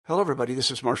Hello, everybody. This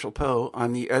is Marshall Poe.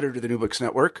 I'm the editor of the New Books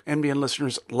Network. NBN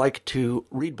listeners like to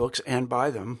read books and buy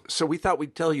them. So we thought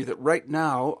we'd tell you that right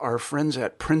now, our friends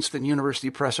at Princeton University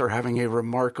Press are having a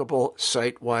remarkable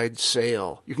site-wide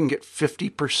sale. You can get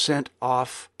 50%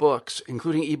 off books,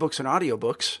 including ebooks and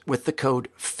audiobooks, with the code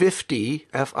 50,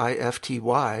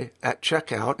 F-I-F-T-Y, at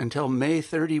checkout until May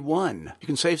 31. You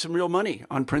can save some real money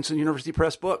on Princeton University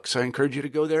Press books. I encourage you to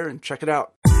go there and check it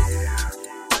out.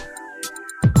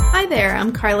 Hi there,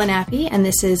 I'm Carla Nappi, and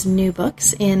this is New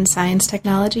Books in Science,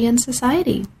 Technology, and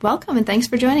Society. Welcome, and thanks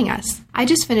for joining us. I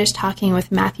just finished talking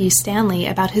with Matthew Stanley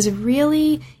about his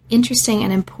really interesting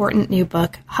and important new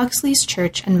book, Huxley's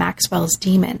Church and Maxwell's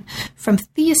Demon, From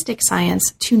Theistic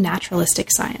Science to Naturalistic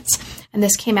Science. And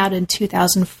this came out in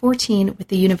 2014 with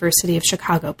the University of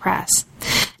Chicago Press.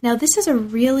 Now, this is a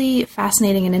really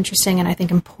fascinating and interesting and I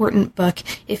think important book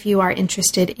if you are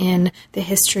interested in the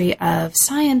history of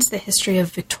science, the history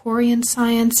of Victorian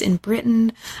science in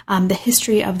Britain, the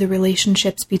history of the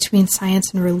relationships between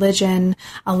science and religion,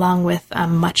 along with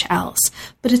much else.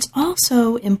 But it's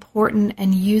also important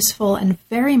and useful and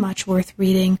very much worth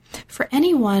reading for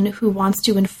anyone who wants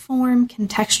to inform,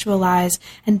 contextualize,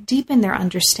 and deepen their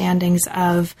understandings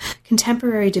of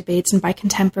contemporary debates, and by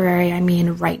contemporary I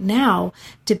mean right now,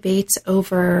 debates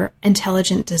over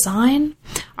intelligent design,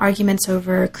 arguments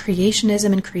over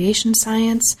creationism and creation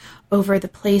science, over the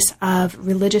place of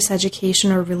religious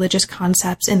education or religious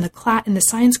concepts in the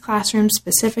science classroom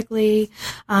specifically,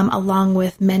 along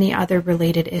with many other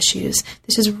related issues.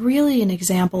 This is really an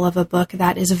example of a book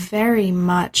that is very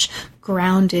much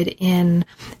grounded in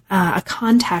a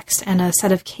context and a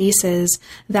set of cases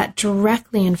that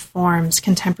directly informs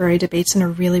contemporary debates in a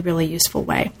really, really useful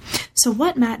way. So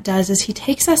what Matt does is he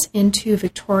takes us into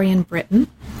Victorian Britain,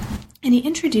 and he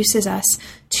introduces us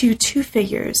to two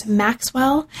figures,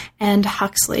 Maxwell and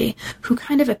Huxley, who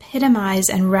kind of epitomize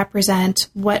and represent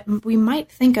what we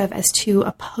might think of as two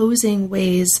opposing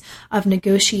ways of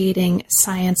negotiating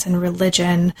science and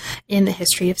religion in the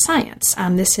history of science.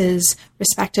 This is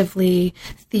respectively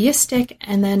theistic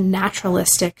and then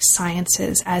naturalistic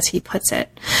sciences, as he puts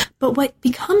it. But what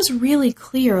becomes really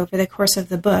clear over the course of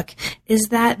the book is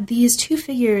that these two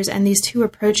figures and these two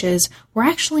approaches were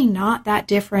actually not that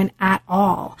different at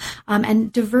all,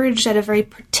 and diverged at a very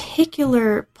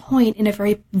particular point in a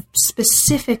very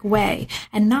specific way,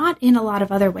 and not in a lot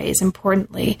of other ways,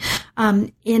 importantly,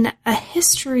 in a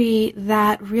history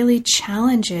that really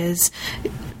challenges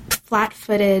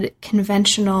flat-footed,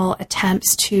 conventional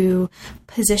attempts to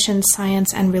position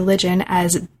science and religion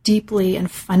as deeply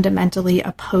and fundamentally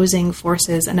opposing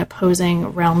forces and opposing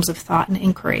realms of thought and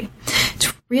inquiry.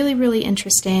 It's really, really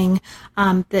interesting.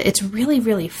 It's really,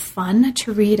 really fun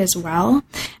to read as well.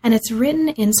 And it's written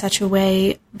in such a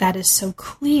way that is so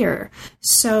clear,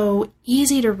 so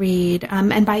easy to read.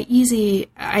 And by easy,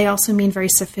 I also mean very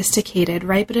sophisticated,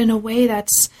 right? But in a way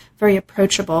that's very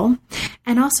approachable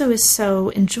and also is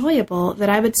so enjoyable that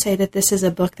I would say that this is a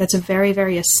book that's very,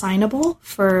 very assignable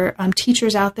for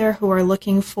teachers out there who are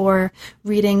looking for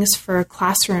readings for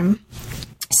classroom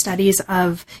studies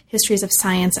of histories of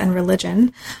science and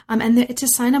religion. And it's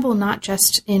assignable not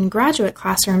just in graduate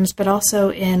classrooms, but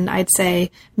also in, I'd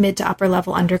say, mid to upper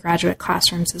level undergraduate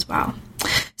classrooms as well.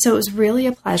 So it was really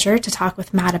a pleasure to talk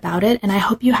with Matt about it, and I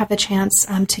hope you have a chance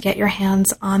to get your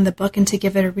hands on the book and to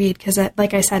give it a read, because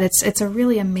like I said, it's a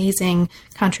really amazing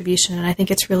contribution, and I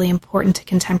think it's really important to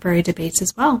contemporary debates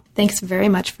as well. Thanks very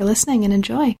much for listening, and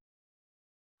enjoy.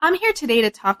 I'm here today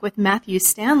to talk with Matthew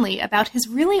Stanley about his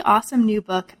really awesome new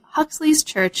book, Huxley's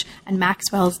Church and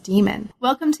Maxwell's Demon.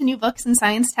 Welcome to New Books in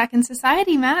Science, Tech, and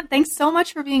Society, Matt. Thanks so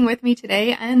much for being with me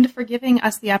today and for giving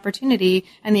us the opportunity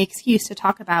and the excuse to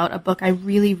talk about a book I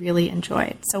really, really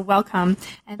enjoyed. So welcome,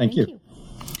 and thank you.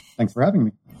 Thanks for having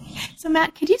me. So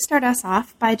Matt, could you start us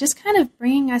off by just kind of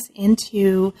bringing us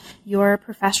into your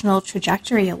professional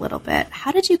trajectory a little bit?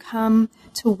 How did you come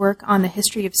to work on the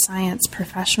history of science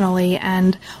professionally,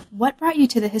 and what brought you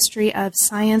to the history of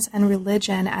science and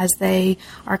religion as they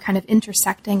are kind of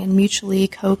intersecting and mutually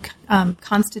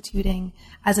constituting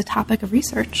as a topic of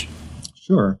research?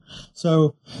 Sure.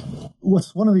 So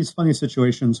what's one of these funny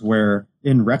situations where,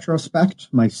 in retrospect,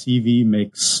 my CV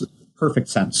makes perfect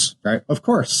sense, right? Of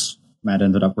course, Matt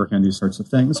ended up working on these sorts of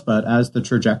things, but as the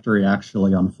trajectory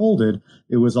actually unfolded,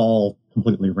 it was all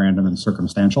completely random and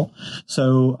circumstantial.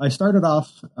 So I started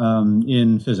off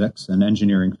in physics and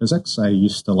engineering physics. I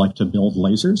used to like to build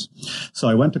lasers. So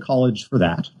I went to college for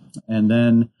that. And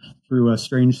then through a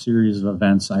strange series of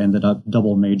events, I ended up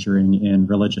double majoring in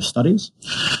religious studies.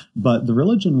 But the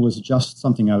religion was just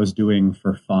something I was doing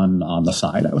for fun on the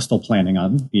side. I was still planning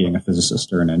on being a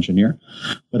physicist or an engineer.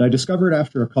 But I discovered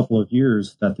after a couple of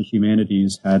years that the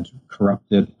humanities had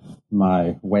corrupted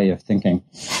my way of thinking.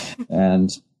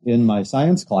 And in my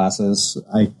science classes,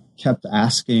 I kept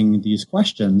asking these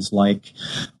questions like,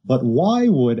 but why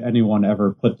would anyone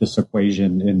ever put this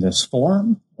equation in this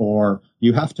form? Or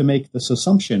you have to make this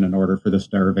assumption in order for this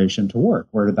derivation to work.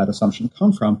 Where did that assumption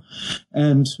come from?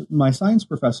 And my science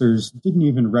professors didn't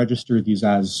even register these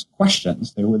as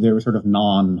questions. They were sort of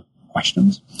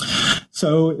non-questions.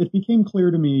 So it became clear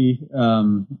to me,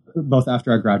 both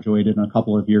after I graduated and a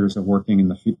couple of years of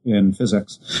working in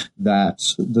physics,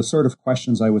 that the sort of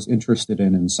questions I was interested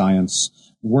in science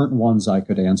weren't ones I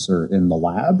could answer in the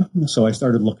lab. So I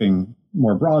started looking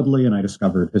more broadly, and I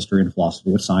discovered history and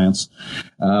philosophy of science.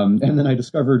 And then I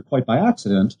discovered quite by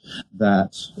accident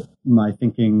that my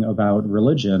thinking about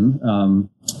religion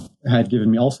had given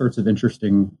me all sorts of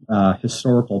interesting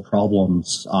historical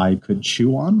problems I could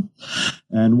chew on.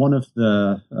 And one of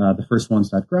the first ones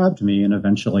that grabbed me and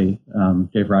eventually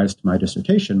gave rise to my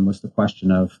dissertation was the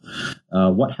question of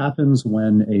what happens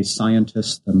when a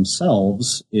scientist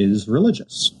themselves is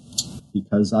religious?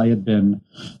 Because I had been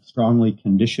strongly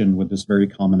conditioned with this very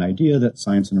common idea that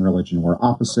science and religion were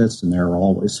opposites and they were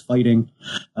always fighting.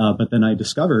 But then I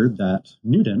discovered that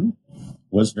Newton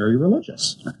was very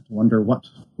religious. I wonder what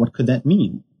could that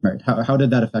mean, right? How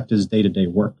did that affect his day-to-day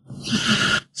work?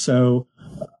 So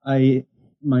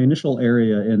my initial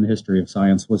area in the history of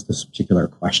science was this particular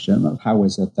question of how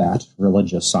is it that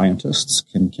religious scientists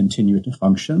can continue to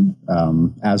function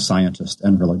as scientists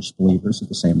and religious believers at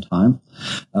the same time.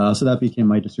 So that became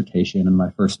my dissertation, and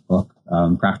my first book,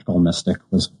 Practical Mystic,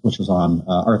 which was on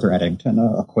Arthur Eddington,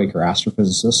 a Quaker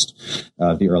astrophysicist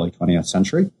of the early 20th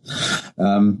century.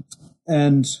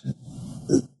 And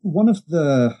one of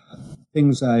the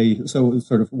things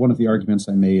one of the arguments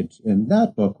I made in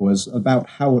that book was about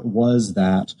how it was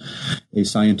that a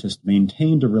scientist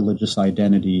maintained a religious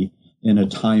identity in a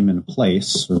time and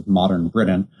place of modern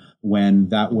Britain when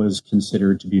that was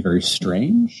considered to be very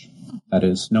strange. That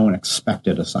is, no one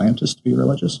expected a scientist to be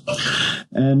religious.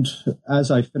 And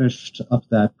as I finished up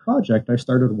that project, I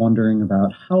started wondering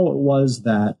about how it was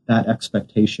that that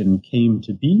expectation came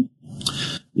to be,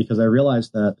 because I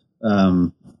realized that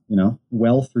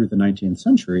well through the 19th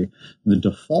century, the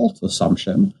default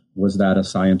assumption was that a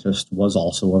scientist was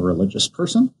also a religious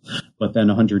person. But then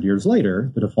 100 years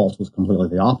later, the default was completely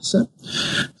the opposite.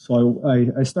 So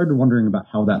I started wondering about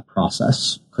how that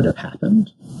process could have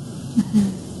happened.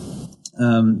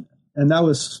 And that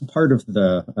was part of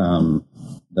the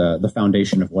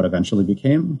foundation of what eventually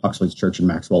became Huxley's Church and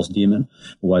Maxwell's Demon,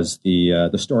 was the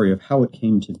story of how it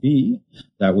came to be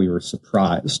that we were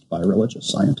surprised by religious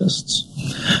scientists.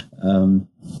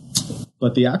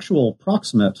 But the actual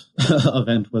proximate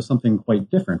event was something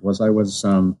quite different. I was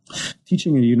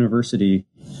teaching at a university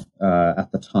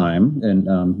at the time,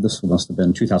 and this must have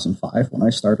been 2005 when I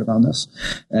started on this.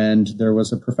 And there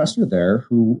was a professor there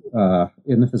who,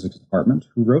 in the physics department,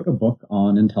 who wrote a book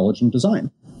on intelligent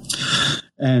design.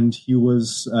 And it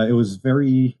was a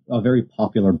very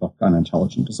popular book on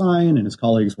intelligent design, and his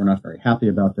colleagues were not very happy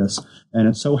about this. And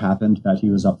it so happened that he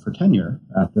was up for tenure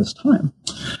at this time,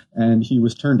 and he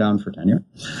was turned down for tenure.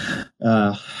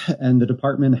 And the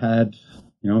department had,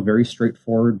 very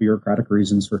straightforward bureaucratic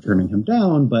reasons for turning him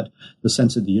down, but the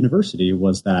sense of the university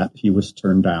was that he was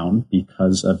turned down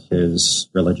because of his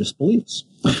religious beliefs.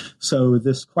 So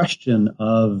this question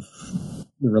of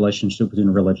the relationship between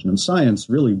religion and science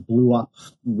really blew up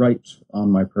right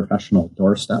on my professional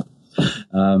doorstep.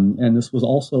 And this was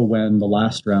also when the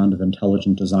last round of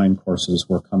intelligent design courses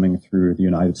were coming through the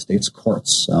United States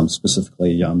courts,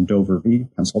 specifically Dover v.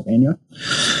 Pennsylvania.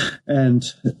 And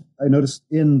I noticed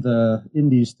in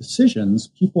these decisions,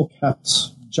 people kept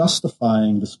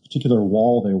justifying this particular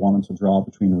wall they wanted to draw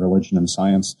between religion and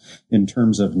science in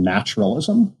terms of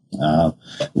naturalism,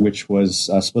 which was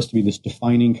supposed to be this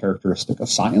defining characteristic of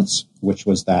science, which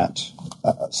was that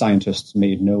scientists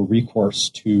made no recourse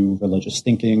to religious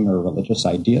thinking or religious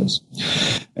ideas.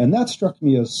 And that struck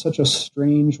me as such a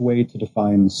strange way to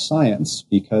define science,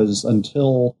 because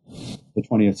until the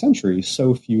 20th century,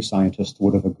 so few scientists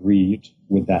would have agreed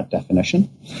with that definition.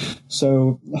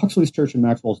 So Huxley's Church and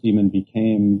Maxwell's Demon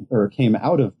came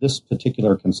out of this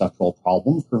particular conceptual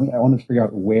problem for me. I wanted to figure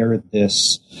out where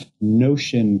this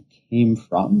notion came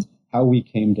from, how we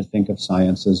came to think of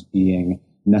science as being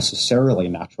necessarily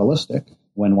naturalistic,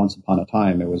 when once upon a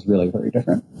time it was really very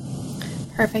different.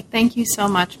 Perfect. Thank you so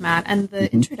much, Matt. And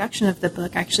the introduction of the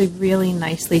book actually really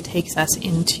nicely takes us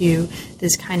into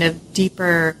this kind of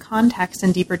deeper context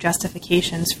and deeper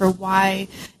justifications for why,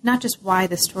 not just why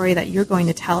the story that you're going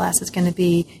to tell us is going to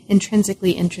be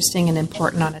intrinsically interesting and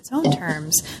important on its own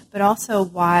terms, but also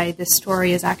why this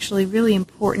story is actually really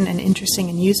important and interesting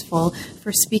and useful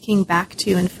for speaking back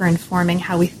to and for informing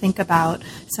how we think about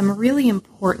some really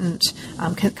important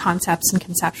concepts and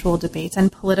conceptual debates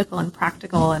and political and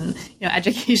practical and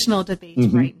educational debates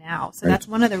right now. So that's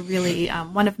one of the really,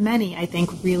 one of many, I think,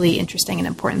 really interesting and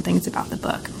important things about the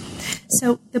book.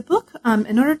 So the book,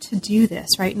 in order to do this,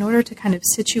 right, in order to kind of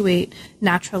situate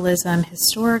naturalism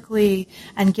historically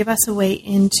and give us a way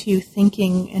into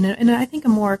thinking in I think, a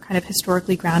more kind of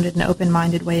historically grounded and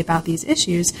open-minded way about these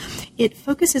issues, it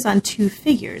focuses on two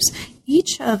figures.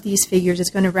 Each of these figures is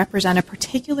going to represent a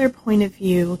particular point of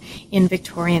view in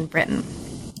Victorian Britain.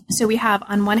 So we have,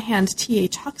 on one hand,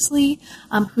 T.H. Huxley,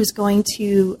 who's going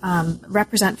to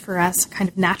represent for us kind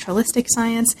of naturalistic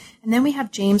science. And then we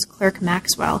have James Clerk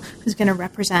Maxwell, who's going to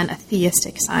represent a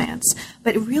theistic science.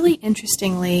 But really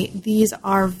interestingly, these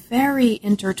are very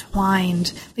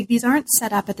intertwined. Like, these aren't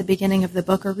set up at the beginning of the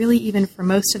book, or really even for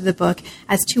most of the book,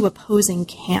 as two opposing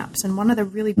camps. And one of the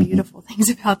really beautiful things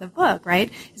about the book,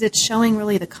 right, is it's showing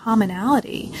really the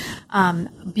commonality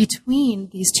between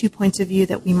these two points of view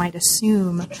that we might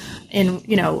assume in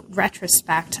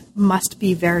retrospect must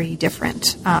be very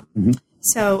different.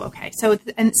 So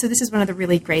this is one of the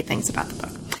really great things about the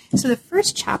book. So the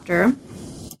first chapter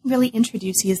really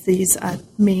introduces these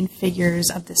main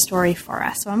figures of the story for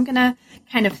us. So I'm going to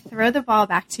kind of throw the ball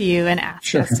back to you and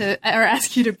ask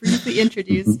you to briefly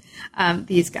introduce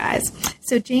these guys.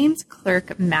 So James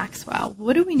Clerk Maxwell,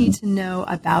 what do we need to know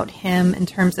about him in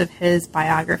terms of his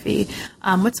biography?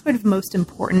 What's sort of most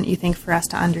important, you think, for us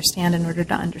to understand in order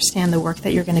to understand the work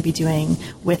that you're going to be doing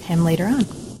with him later on?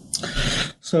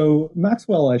 So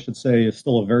Maxwell, I should say, is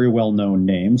still a very well-known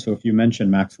name. So if you mention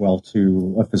Maxwell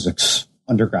to a physics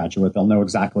undergraduate, they'll know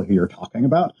exactly who you're talking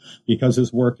about, because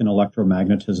his work in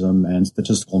electromagnetism and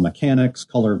statistical mechanics,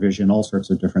 color vision, all sorts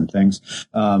of different things,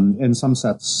 in some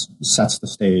sets the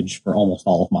stage for almost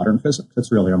all of modern physics.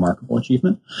 It's really a remarkable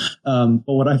achievement. But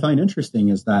what I find interesting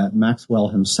is that Maxwell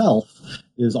himself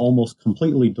is almost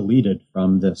completely deleted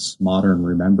from this modern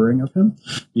remembering of him,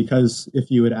 because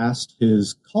if you had asked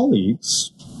his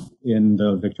colleagues in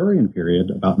the Victorian period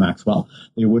about Maxwell,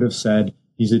 they would have said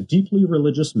he's a deeply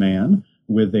religious man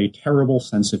with a terrible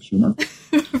sense of humor.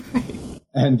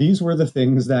 And these were the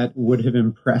things that would have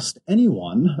impressed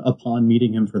anyone upon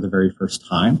meeting him for the very first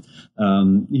time.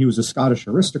 He was a Scottish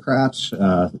aristocrat,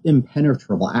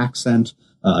 impenetrable accent,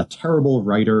 a terrible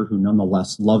writer who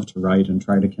nonetheless loved to write and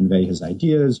try to convey his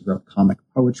ideas. He wrote comic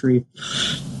poetry.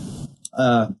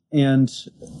 And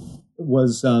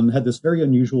was had this very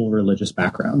unusual religious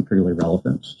background, pretty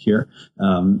relevant here.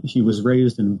 He was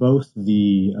raised in both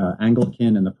the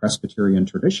Anglican and the Presbyterian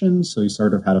traditions, so he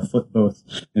sort of had a foot both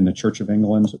in the Church of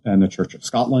England and the Church of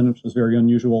Scotland, which was very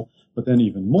unusual. But then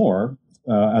even more,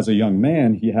 as a young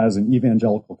man, he has an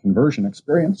evangelical conversion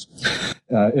experience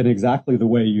in exactly the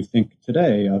way you think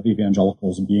today of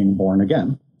evangelicals being born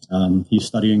again. He's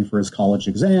studying for his college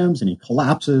exams, and he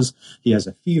collapses. He has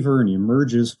a fever, and he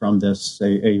emerges from this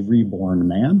a reborn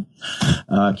man,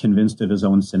 convinced of his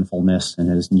own sinfulness and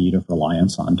his need of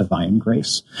reliance on divine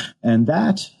grace. And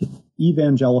that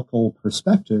evangelical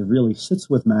perspective really sits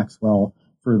with Maxwell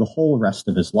for the whole rest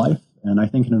of his life, and I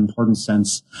think in an important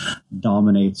sense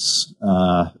dominates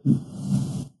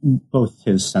both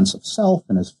his sense of self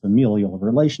and his familial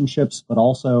relationships, but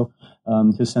also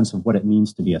his sense of what it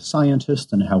means to be a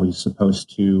scientist and how he's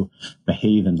supposed to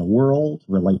behave in the world,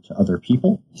 relate to other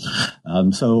people.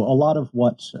 So a lot of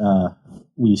what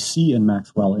we see in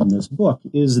Maxwell in this book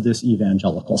is this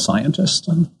evangelical scientist.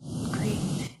 Great.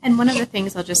 And one of the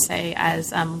things I'll just say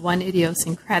as one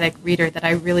idiosyncratic reader that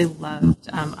I really loved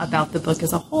about the book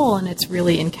as a whole, and it's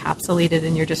really encapsulated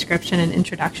in your description and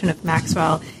introduction of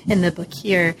Maxwell in the book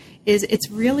here, is it's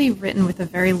really written with a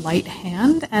very light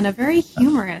hand and a very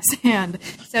humorous hand.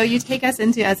 So you take us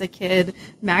into, as a kid,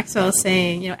 Maxwell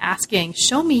saying, asking,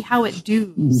 show me how it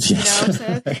does, Yes.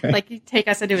 So like you take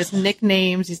us into his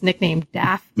nicknames. He's nicknamed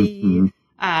Daphne. Mm-hmm.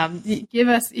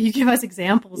 You give us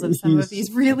examples of some of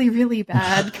these really, really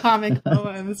bad comic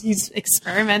poems. He's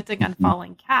experimenting on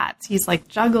falling cats. He's like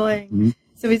juggling. Mm-hmm.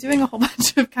 So he's doing a whole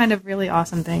bunch of kind of really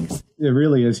awesome things. It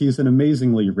really is. He's an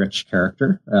amazingly rich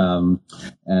character.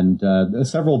 And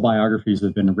several biographies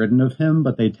have been written of him,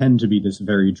 but they tend to be this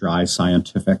very dry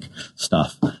scientific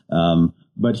stuff.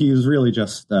 But he's really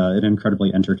just an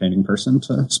incredibly entertaining person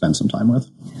to spend some time with.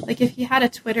 Like if he had a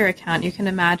Twitter account, you can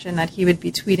imagine that he would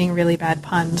be tweeting really bad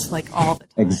puns like all the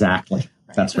time. Exactly.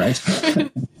 That's right.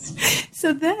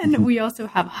 So then we also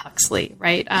have Huxley,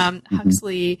 right?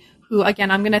 Huxley, who,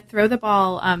 again, I'm going to throw the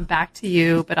ball back to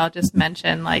you, but I'll just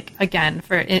mention, like, again,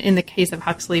 in the case of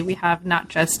Huxley, we have not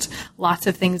just lots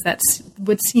of things that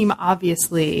would seem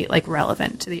obviously, like,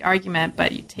 relevant to the argument,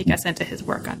 but you take us into his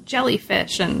work on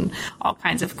jellyfish and all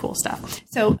kinds of cool stuff.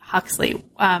 So Huxley,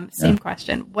 same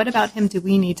question. What about him do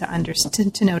we need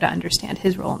to know to understand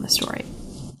his role in the story?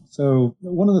 So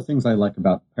one of the things I like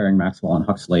about pairing Maxwell and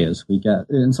Huxley is we get,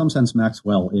 in some sense,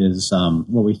 Maxwell is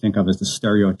what we think of as the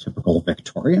stereotypical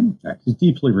Victorian. He's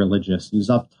deeply religious. He's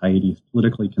uptight. He's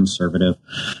politically conservative.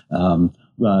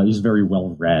 He's very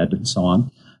well read and so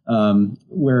on.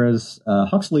 Whereas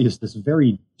Huxley is this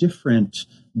very different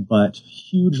but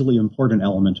hugely important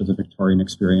element of the Victorian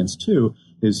experience too,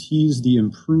 is he's the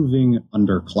improving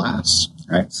underclass,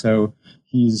 right? So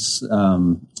he's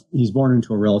born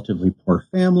into a relatively poor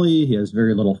family. He has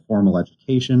very little formal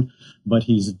education, but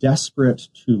he's desperate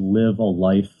to live a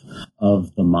life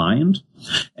of the mind.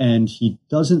 And he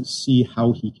doesn't see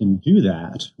how he can do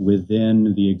that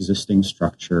within the existing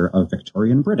structure of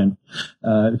Victorian Britain,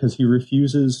 because he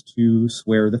refuses to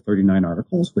swear the 39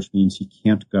 Articles, which means he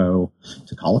can't go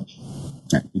to college.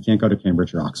 He can't go to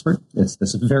Cambridge or Oxford. It's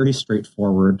this very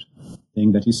straightforward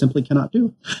thing that he simply cannot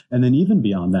do. And then even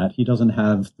beyond that, he doesn't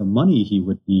have the money he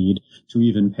would need to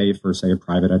even pay for, say, a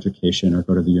private education or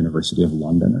go to the University of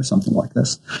London or something like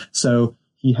this. So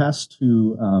he has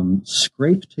to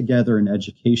scrape together an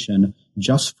education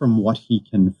just from what he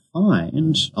can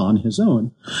find on his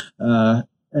own.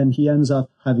 And he ends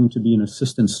up having to be an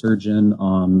assistant surgeon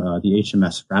on the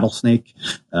HMS Rattlesnake,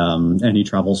 and he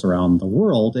travels around the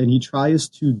world, and he tries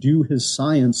to do his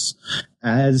science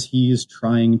as he's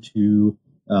trying to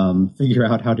figure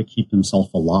out how to keep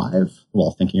himself alive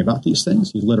while thinking about these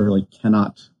things. He literally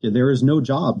cannot, there is no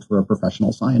job for a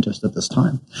professional scientist at this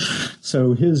time.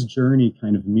 So his journey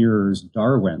kind of mirrors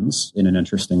Darwin's in an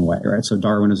interesting way, right? So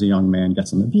Darwin is a young man,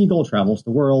 gets on the Beagle, travels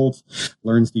the world,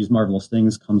 learns these marvelous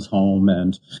things, comes home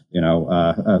and,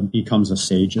 becomes a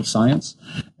sage of science.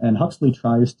 And Huxley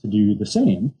tries to do the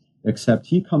same, except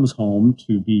he comes home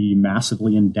to be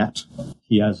massively in debt.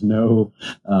 He has no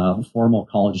formal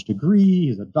college degree.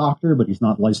 He's a doctor, but he's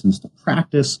not licensed to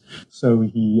practice. So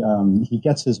he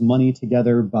gets his money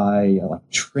together by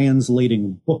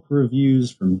translating book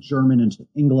reviews from German into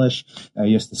English.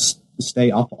 He has to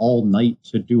stay up all night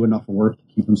to do enough work to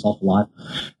keep himself alive.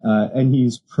 And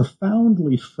he's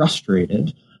profoundly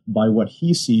frustrated by what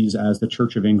he sees as the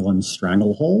Church of England's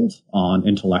stranglehold on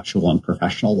intellectual and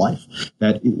professional life.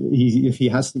 That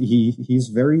he's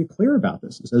very clear about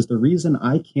this. He says, the reason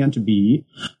I can't be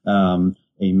a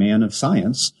man of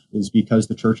science is because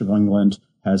the Church of England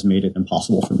has made it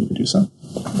impossible for me to do so.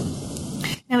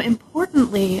 Now,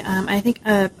 importantly, I think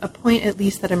a point at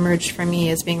least that emerged for me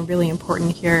as being really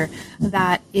important here,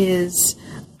 that is,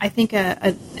 I think,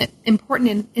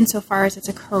 important insofar as it's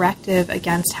a corrective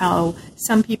against how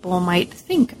some people might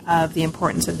think of the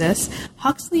importance of this.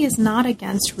 Huxley is not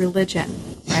against religion,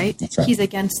 right? That's right. He's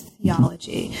against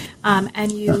theology.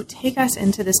 And you take us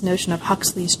into this notion of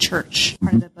Huxley's church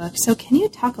part of the book. So can you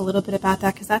talk a little bit about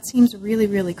that? Because that seems really,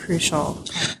 really crucial.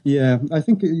 Yeah, I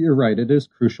think you're right. It is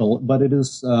crucial, but it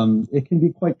is it can be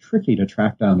quite tricky to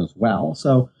track down as well.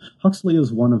 So Huxley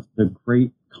is one of the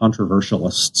great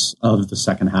controversialists of the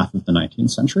second half of the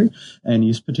 19th century, and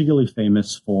he's particularly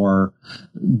famous for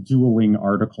dueling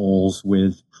articles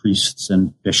with priests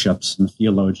and bishops and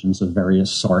theologians of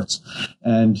various sorts.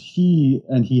 And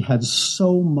he had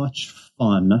so much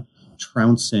fun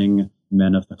trouncing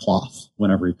men of the cloth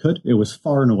whenever he could. It was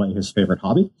far and away his favorite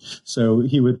hobby. So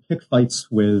he would pick fights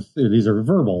with, these are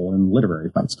verbal and literary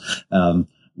fights,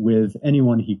 with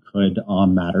anyone he could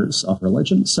on matters of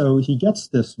religion. So he gets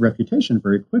this reputation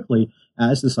very quickly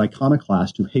as this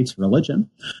iconoclast who hates religion.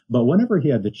 But whenever he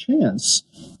had the chance,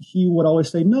 he would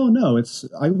always say, no,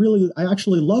 I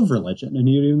actually love religion. And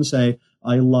he would even say,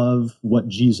 I love what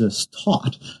Jesus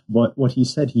taught. But what he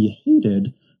said he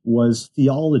hated was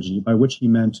theology, by which he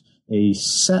meant a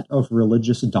set of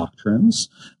religious doctrines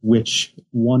which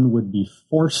one would be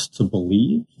forced to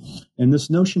believe. And this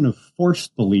notion of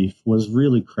forced belief was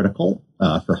really critical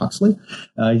for Huxley.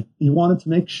 He wanted to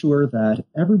make sure that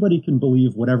everybody can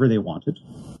believe whatever they wanted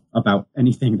about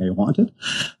anything they wanted.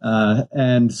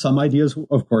 And some ideas,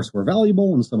 of course, were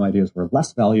valuable and some ideas were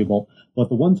less valuable. But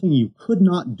the one thing you could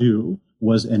not do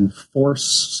was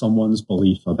enforce someone's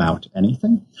belief about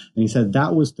anything. And he said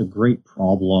that was the great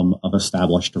problem of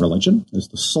established religion, is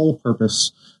the sole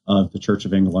purpose of the Church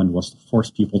of England was to force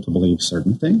people to believe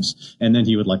certain things. And then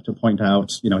he would like to point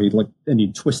out,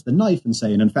 he'd twist the knife and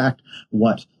say, and in fact,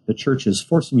 what the church is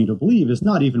forcing you to believe is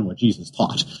not even what Jesus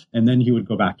taught. And then he would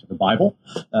go back to the Bible,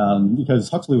 because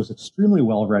Huxley was extremely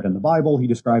well read in the Bible. He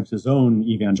describes his own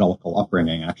evangelical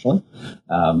upbringing, actually.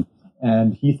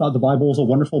 And he thought the Bible was a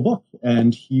wonderful book,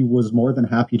 and he was more than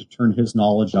happy to turn his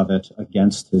knowledge of it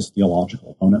against his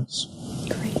theological opponents.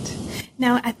 Great.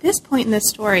 Now, at this point in the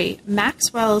story,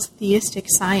 Maxwell's theistic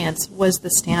science was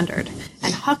the standard,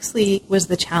 and Huxley was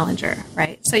the challenger,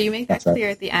 right? So you make that clear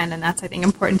at the end, and that's, I think,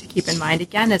 important to keep in mind,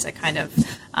 again, as a kind of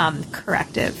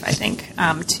corrective, I think,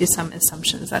 to some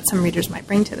assumptions that some readers might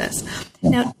bring to this.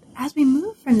 Now, as we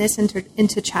move from this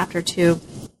into Chapter 2,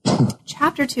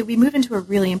 we move into a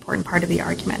really important part of the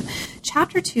argument.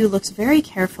 Chapter 2 looks very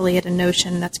carefully at a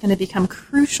notion that's going to become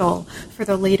crucial for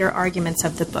the later arguments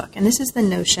of the book, and this is the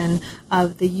notion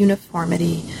of the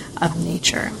uniformity of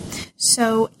nature.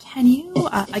 So can you,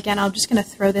 again, I'm just going to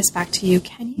throw this back to you,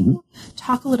 can you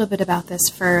talk a little bit about this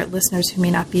for listeners who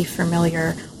may not be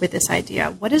familiar with this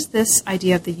idea? What is this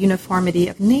idea of the uniformity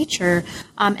of nature,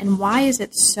 and why is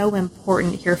it so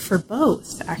important here for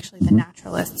both, actually, the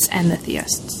naturalists and the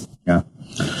theists? Yeah.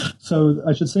 So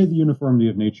I should say the uniformity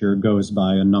of nature goes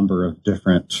by a number of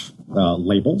different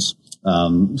labels.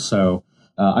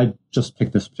 I just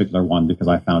picked this particular one because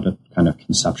I found it kind of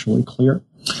conceptually clear.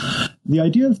 The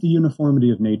idea of the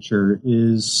uniformity of nature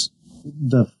is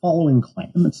the following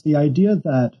claim. It's the idea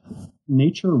that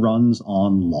nature runs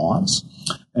on laws,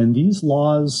 and these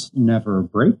laws never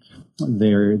break.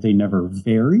 They never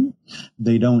vary.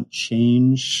 They don't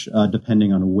change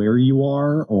depending on where you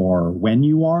are or when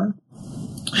you are.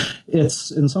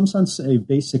 It's, in some sense, a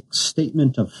basic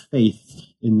statement of faith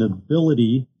in the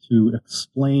ability to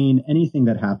explain anything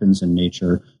that happens in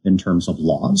nature in terms of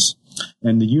laws.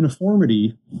 And the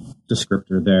uniformity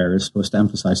descriptor there is supposed to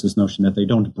emphasize this notion that they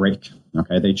don't break.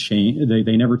 Okay, they change.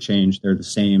 They never change. They're the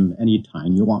same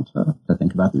anytime you want to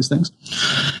think about these things.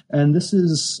 And this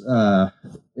is,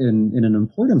 in an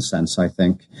important sense, I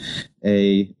think,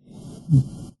 a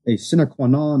sine qua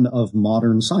non of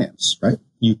modern science. Right?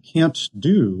 You can't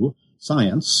do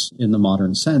science in the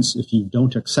modern sense if you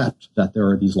don't accept that there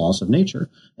are these laws of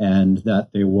nature and that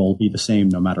they will be the same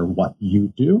no matter what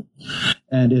you do.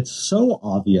 And it's so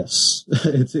obvious.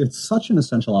 It's such an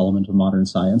essential element of modern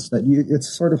science that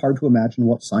it's sort of hard to imagine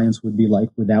what science would be like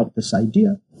without this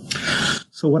idea.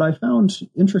 So what I found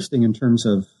interesting in terms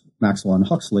of Maxwell and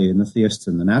Huxley and the theists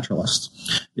and the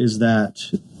naturalists is that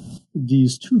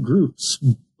these two groups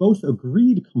both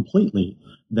agreed completely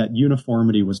that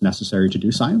uniformity was necessary to do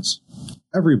science.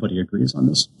 Everybody agrees on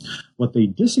this. What they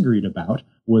disagreed about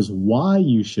was why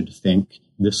you should think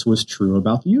this was true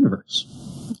about the universe.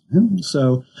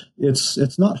 So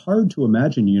it's not hard to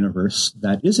imagine a universe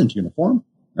that isn't uniform,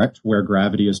 right? Where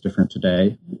gravity is different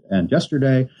today and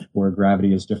yesterday, where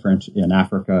gravity is different in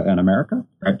Africa and America,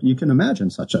 right? You can imagine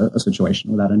such a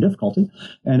situation without any difficulty.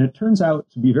 And it turns out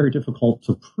to be very difficult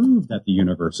to prove that the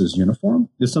universe is uniform.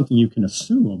 It's something you can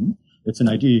assume. It's an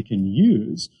idea you can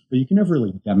use, but you can never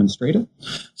really demonstrate it.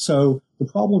 So the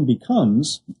problem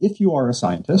becomes, if you are a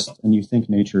scientist and you think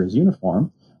nature is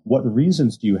uniform, what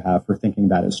reasons do you have for thinking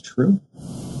that is true?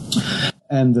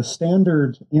 And the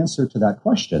standard answer to that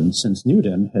question since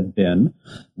Newton had been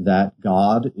that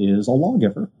God is a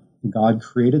lawgiver. God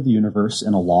created the universe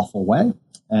in a lawful way.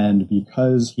 And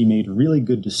because he made really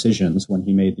good decisions when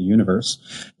he made the universe,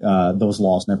 those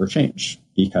laws never change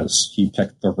because he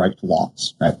picked the right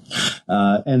laws, right?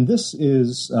 And this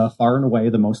is far and away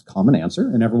the most common answer,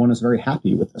 and everyone is very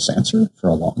happy with this answer for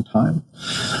a long time.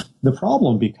 The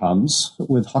problem becomes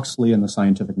with Huxley and the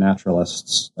scientific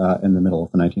naturalists in the middle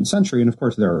of the 19th century, and of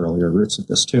course there are earlier roots of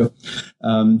this too,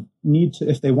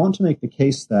 if they want to make the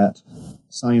case that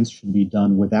science should be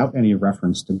done without any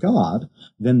reference to God,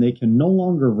 then they can no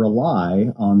longer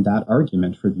rely on that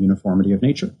argument for the uniformity of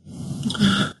nature.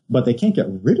 But they can't get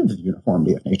rid of the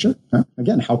uniformity of nature. Right?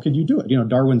 Again, how could you do it?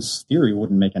 Darwin's theory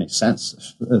wouldn't make any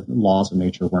sense if the laws of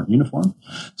nature weren't uniform.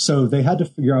 So they had to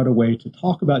figure out a way to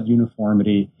talk about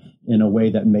uniformity in a way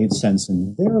that made sense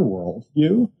in their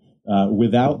worldview,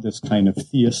 without this kind of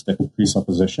theistic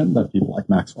presupposition that people like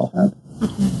Maxwell had.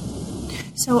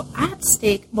 So at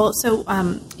stake,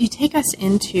 you take us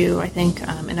into, I think,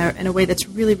 in a way that's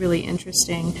really, really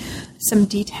interesting, some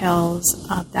details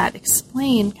that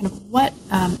explain kind of what,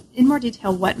 in more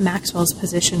detail, what Maxwell's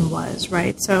position was,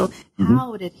 right? So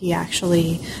how did he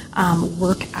actually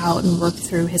work out and work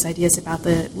through his ideas about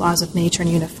the laws of nature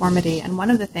and uniformity? And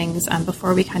one of the things,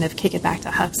 before we kind of kick it back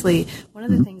to Huxley, one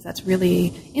of the things that's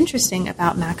really interesting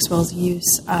about Maxwell's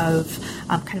use of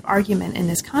kind of argument in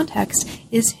this context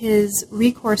is his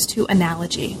recourse to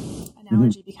analogy.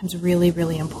 Analogy becomes really,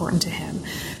 really important to him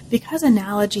because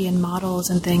analogy and models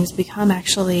and things become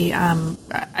actually,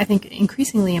 I think,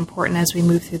 increasingly important as we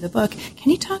move through the book.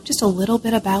 Can you talk just a little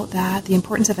bit about that, the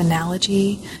importance of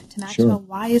analogy to Maxwell? Sure.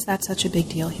 Why is that such a big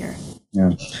deal here?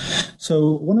 Yeah.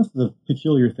 So one of the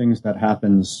peculiar things that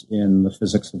happens in the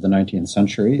physics of the 19th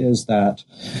century is that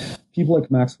people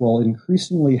like Maxwell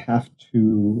increasingly have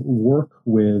to work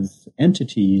with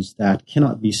entities that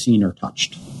cannot be seen or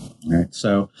touched. Right.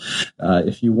 So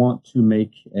if you want to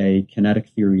make a kinetic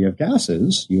theory of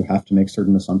gases, you have to make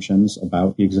certain assumptions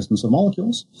about the existence of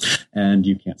molecules. And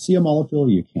you can't see a molecule,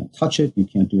 you can't touch it, you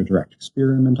can't do a direct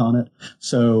experiment on it.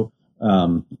 So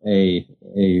a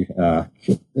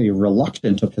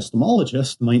reluctant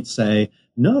epistemologist might say,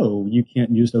 no, you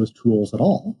can't use those tools at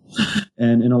all.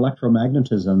 And in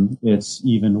electromagnetism, it's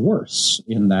even worse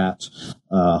in that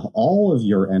all of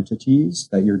your entities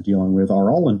that you're dealing with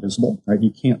are all invisible, right?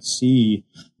 You can't see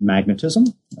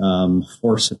magnetism.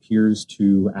 Force appears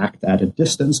to act at a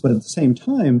distance, but at the same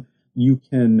time, you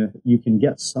can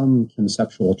get some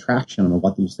conceptual traction on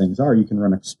what these things are. You can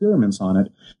run experiments on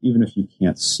it, even if you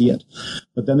can't see it.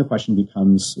 But then the question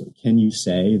becomes, can you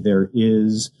say there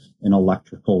is an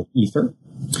electrical ether?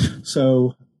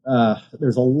 So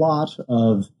there's a lot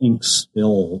of ink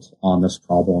spilled on this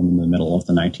problem in the middle of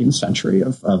the 19th century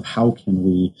of how can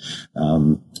we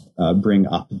bring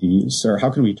up these, or how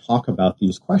can we talk about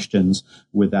these questions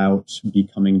without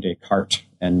becoming Descartes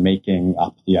and making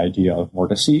up the idea of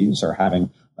vortices or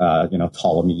having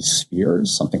Ptolemy's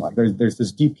spheres, something like that. There's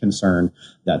this deep concern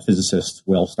that physicists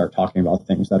will start talking about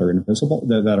things that are invisible,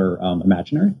 that are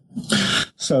imaginary.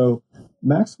 So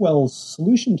Maxwell's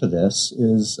solution to this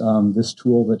is this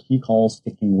tool that he calls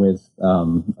sticking with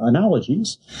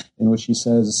analogies, in which he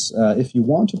says, if you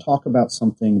want to talk about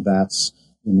something that's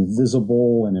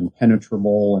invisible and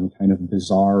impenetrable and kind of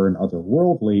bizarre and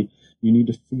otherworldly, you need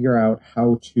to figure out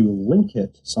how to link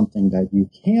it to something that you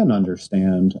can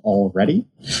understand already.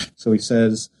 So he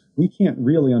says, we can't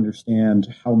really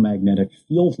understand how magnetic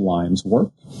field lines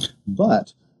work,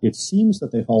 but it seems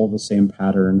that they follow the same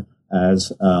pattern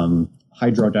as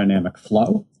hydrodynamic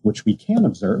flow, which we can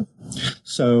observe.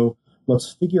 So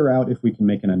let's figure out if we can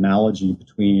make an analogy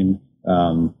between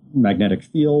magnetic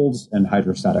fields and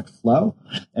hydrostatic flow.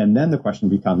 And then the question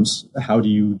becomes, how do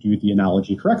you do the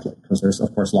analogy correctly? Because there's,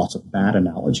 of course, lots of bad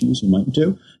analogies you might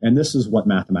do. And this is what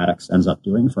mathematics ends up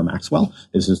doing for Maxwell,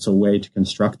 is it's a way to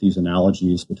construct these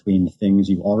analogies between things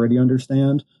you already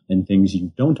understand and things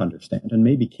you don't understand and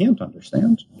maybe can't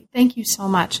understand. Thank you so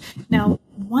much. Now,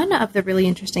 one of the really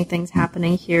interesting things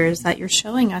happening here is that you're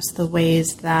showing us the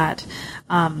ways that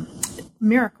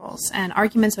miracles and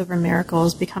arguments over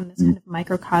miracles become this kind of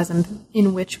microcosm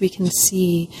in which we can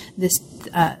see this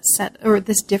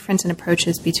this difference in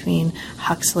approaches between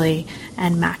Huxley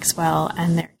and Maxwell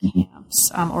and their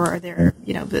camps, or their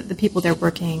the people they're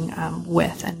working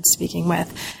with and speaking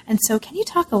with. And so, can you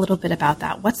talk a little bit about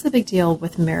that? What's the big deal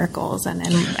with miracles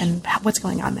and what's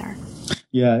going on there?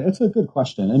 Yeah, it's a good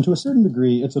question. And to a certain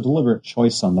degree, it's a deliberate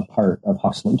choice on the part of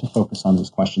Huxley to focus on these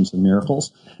questions of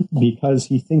miracles, because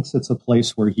he thinks it's a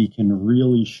place where he can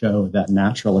really show that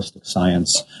naturalistic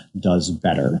science does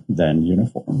better than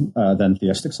than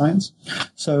theistic science.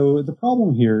 So the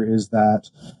problem here is that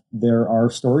there are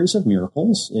stories of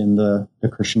miracles in the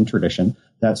Christian tradition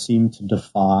that seem to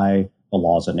defy the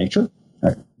laws of nature.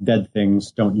 Right? Dead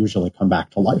things don't usually come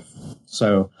back to life.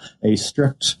 So a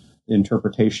strict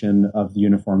interpretation of the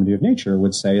uniformity of nature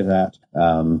would say that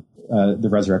the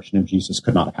resurrection of Jesus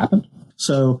could not have happened.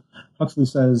 So Huxley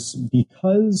says,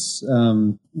 because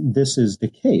this is the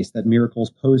case, that miracles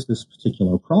pose this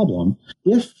particular problem,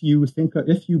 if you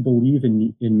believe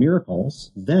in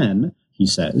miracles, then, he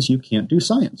says, you can't do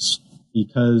science,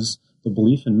 because the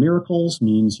belief in miracles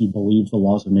means you believe the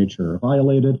laws of nature are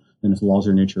violated, and if the laws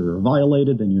of nature are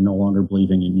violated, then you're no longer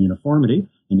believing in uniformity.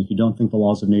 And if you don't think the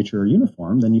laws of nature are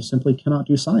uniform, then you simply cannot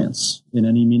do science in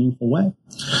any meaningful way.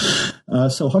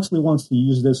 So Huxley wants to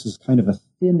use this as kind of a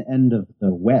thin end of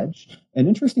the wedge. And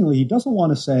interestingly, he doesn't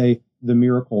want to say the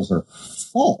miracles are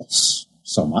false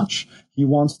so much. He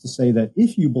wants to say that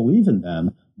if you believe in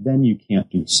them, then you can't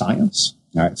do science.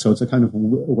 All right, so it's a kind of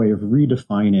way of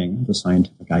redefining the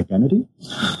scientific identity.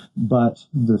 But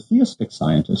the theistic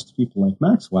scientists, people like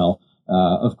Maxwell,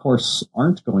 of course,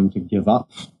 aren't going to give up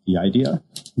the idea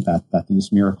that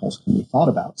these miracles can be thought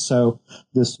about. So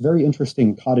this very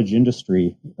interesting cottage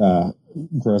industry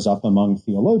grows up among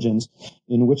theologians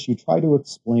in which you try to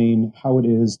explain how it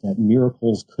is that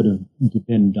miracles could have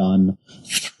been done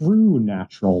through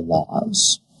natural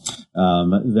laws.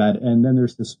 And then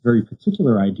there's this very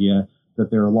particular idea that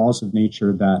there are laws of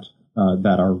nature that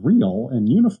are real and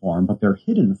uniform, but they're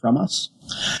hidden from us.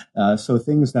 So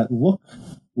things that look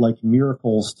like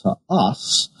miracles to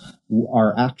us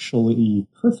are actually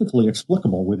perfectly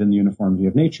explicable within the uniformity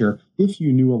of nature if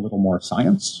you knew a little more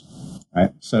science.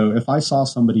 Right? So if I saw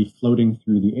somebody floating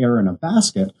through the air in a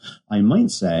basket, I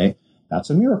might say, that's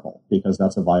a miracle, because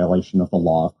that's a violation of the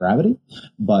law of gravity.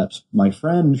 But my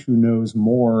friend who knows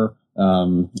more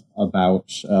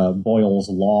about Boyle's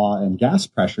law and gas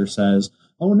pressure says,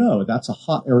 oh no, that's a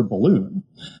hot air balloon,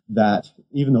 that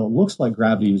even though it looks like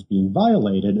gravity is being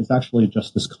violated, it's actually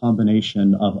just this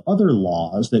combination of other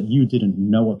laws that you didn't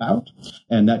know about,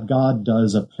 and that God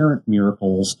does apparent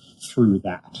miracles through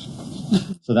that.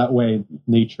 So that way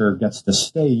nature gets to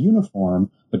stay uniform,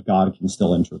 but God can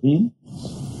still intervene.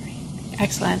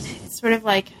 Excellent. It's sort of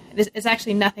like, it's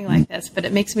actually nothing like this, but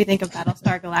it makes me think of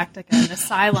Battlestar Galactica and the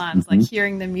Cylons, like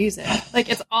hearing the music. Like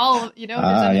it's all, there's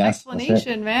an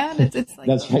explanation, man. It's like,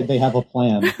 that's right. They have a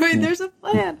plan. There's a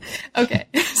plan. Okay.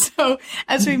 So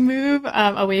as we move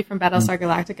away from Battlestar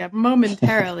Galactica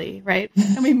momentarily, right?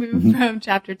 And we move from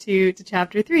chapter 2 to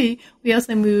chapter 3, we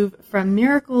also move from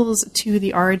miracles to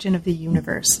the origin of the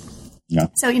universe. Yeah.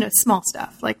 So, small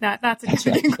stuff like that. That's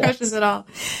a good questions at all.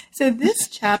 So this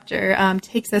chapter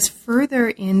takes us further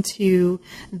into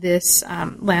this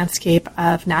landscape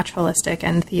of naturalistic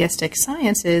and theistic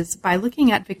sciences by looking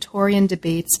at Victorian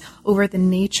debates over the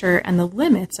nature and the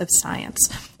limits of science.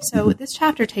 So this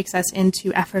chapter takes us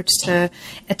into efforts to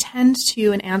attend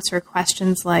to and answer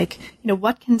questions like,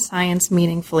 what can science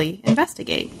meaningfully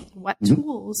investigate? What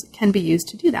tools can be used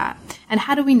to do that? And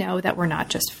how do we know that we're not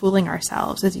just fooling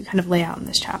ourselves, as you kind of lay out in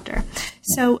this chapter?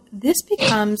 So this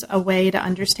becomes a way to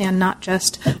understand not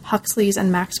just Huxley's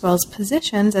and Maxwell's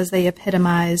positions as they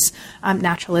epitomize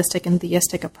naturalistic and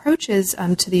theistic approaches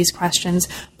to these questions,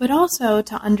 but also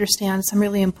to understand some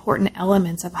really important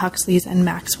elements of Huxley's and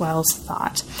Maxwell's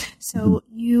thought. So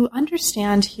you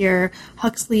understand here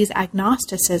Huxley's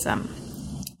agnosticism,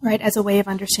 right, as a way of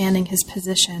understanding his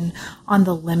position on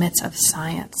the limits of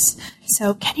science.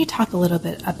 So can you talk a little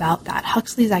bit about that,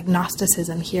 Huxley's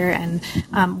agnosticism here, and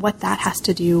what that has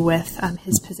to do with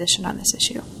his position on this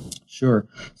issue? Sure.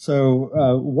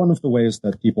 So one of the ways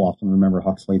that people often remember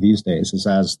Huxley these days is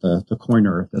as the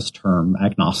coiner of this term,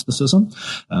 agnosticism,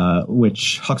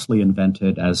 which Huxley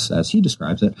invented, as he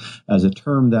describes it, as a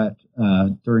term that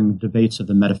during debates of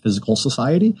the Metaphysical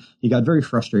Society, he got very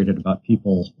frustrated about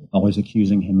people always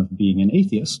accusing him of being an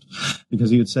atheist, because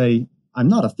he would say, I'm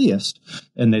not a theist.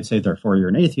 And they'd say, therefore, you're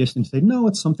an atheist. And he'd say, no,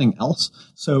 it's something else.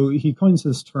 So he coins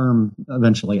this term,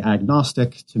 eventually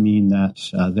agnostic, to mean that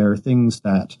there are things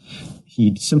that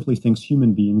he simply thinks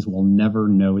human beings will never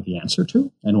know the answer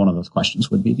to. And one of those questions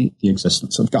would be the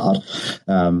existence of God.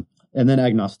 And then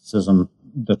agnosticism,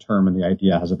 the term and the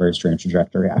idea, has a very strange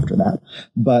trajectory after that.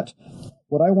 But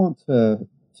what I want to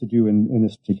do in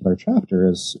this particular chapter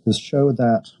is show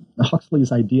that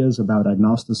Huxley's ideas about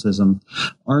agnosticism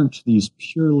aren't these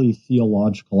purely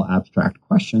theological abstract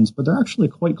questions, but they're actually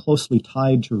quite closely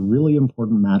tied to really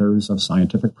important matters of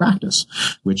scientific practice,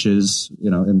 which is,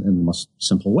 in the most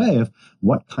simple way, of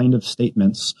what kind of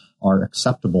statements are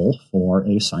acceptable for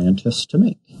a scientist to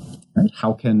make. Right?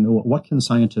 What can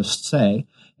scientists say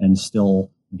and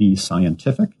still be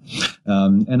scientific?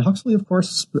 And Huxley, of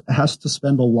course, has to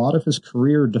spend a lot of his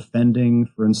career defending,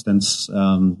 for instance,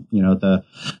 the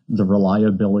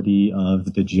reliability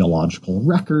of the geological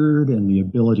record and the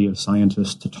ability of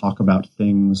scientists to talk about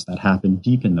things that happened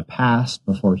deep in the past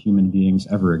before human beings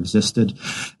ever existed.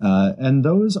 And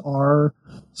those are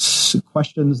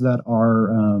questions that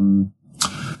are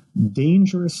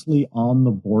dangerously on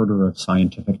the border of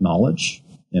scientific knowledge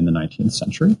in the 19th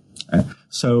century. Right?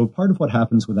 So part of what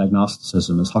happens with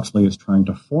agnosticism is Huxley is trying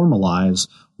to formalize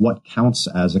what counts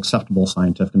as acceptable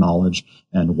scientific knowledge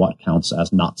and what counts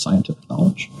as not scientific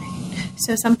knowledge.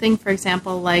 So something, for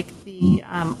example, like the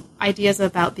ideas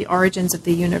about the origins of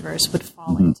the universe would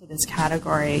fall into this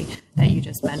category that you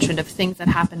just mentioned of things that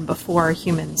happened before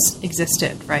humans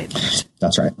existed, right?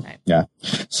 That's right. Yeah.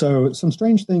 So some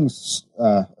strange things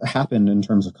happened in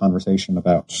terms of conversation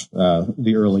about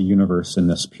the early universe in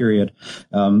this period.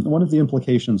 One of the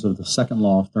implications of the second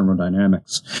law of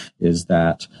thermodynamics is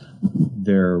that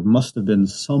there must have been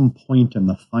some point in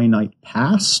the finite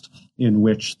past in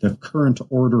which the current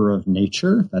order of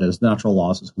nature, that is, natural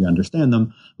laws as we understand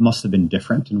them, must have been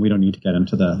different. And we don't need to get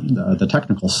into the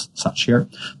technical such here.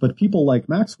 But people like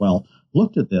Maxwell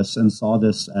looked at this and saw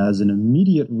this as an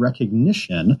immediate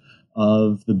recognition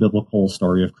of the biblical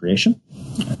story of creation.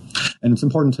 And it's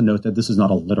important to note that this is not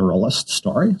a literalist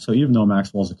story. So even though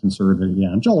Maxwell is a conservative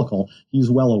evangelical, he's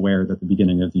well aware that the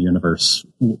beginning of the universe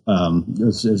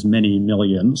is many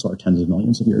millions or tens of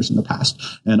millions of years in the past.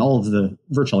 And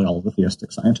virtually all of the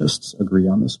theistic scientists agree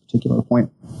on this particular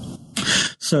point.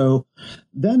 So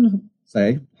then,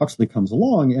 say, Huxley comes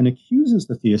along and accuses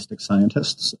the theistic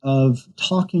scientists of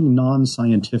talking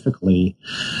non-scientifically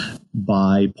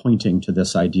by pointing to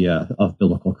this idea of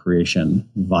biblical creation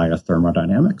via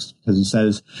thermodynamics. Because he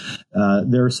says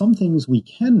there are some things we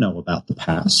can know about the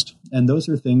past, and those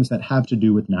are things that have to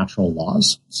do with natural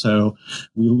laws. So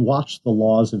we watch the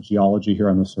laws of geology here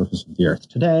on the surface of the Earth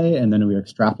today, and then we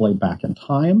extrapolate back in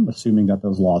time, assuming that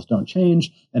those laws don't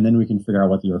change, and then we can figure out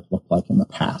what the Earth looked like in the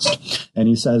past. And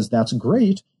he says that's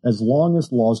great as long as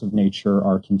the laws of nature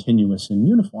are continuous and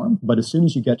uniform, but as soon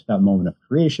as you get to that moment of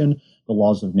creation, the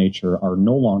laws of nature are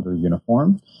no longer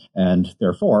uniform, and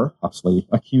therefore, Huxley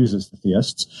accuses the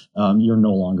theists, you're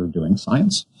no longer doing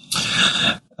science.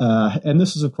 And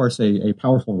this is, of course, a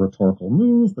powerful rhetorical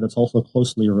move, but it's also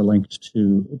closely linked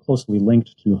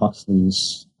to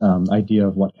Huxley's idea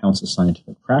of what counts as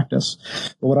scientific practice.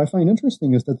 But what I find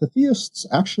interesting is that the theists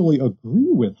actually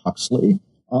agree with Huxley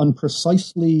on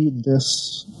precisely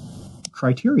this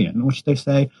criterion, which they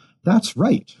say, that's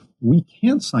right. We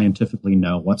can't scientifically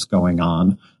know what's going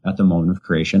on at the moment of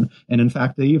creation. And in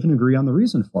fact, they even agree on the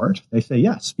reason for it. They say,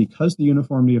 yes, because the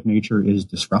uniformity of nature is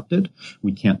disrupted,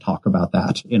 we can't talk about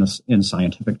that in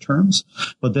scientific terms.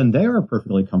 But then they are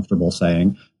perfectly comfortable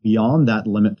saying, beyond that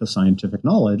limit to scientific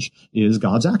knowledge is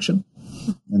God's action.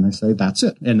 And they say, that's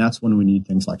it. And that's when we need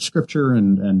things like scripture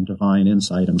and divine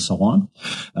insight and so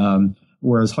on.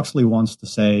 Whereas Huxley wants to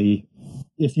say,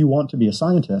 if you want to be a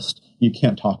scientist, you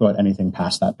can't talk about anything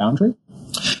past that boundary.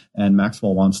 And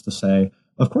Maxwell wants to say,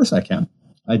 of course I can.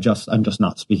 I'm just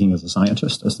not speaking as a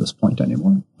scientist at this point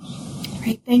anymore.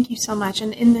 Great. Thank you so much.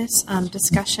 And in this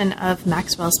discussion of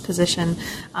Maxwell's position,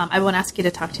 I won't ask you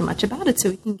to talk too much about it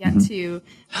so we can get to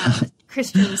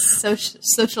Christian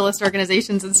socialist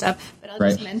organizations and stuff. But I'll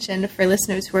just mention for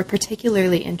listeners who are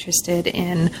particularly interested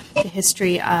in the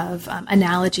history of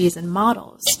analogies and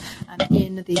models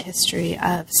in the history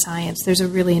of science, there's a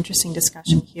really interesting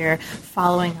discussion here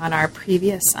following on our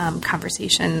previous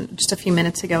conversation just a few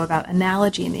minutes ago about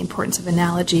analogy and the importance of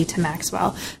analogy to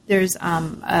Maxwell. There's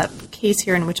a case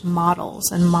here in which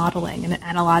models and modeling and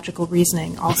analogical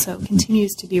reasoning also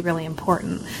continues to be really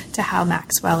important to how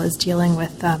Maxwell is dealing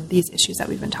with these issues that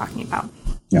we've been talking about.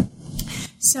 Yeah.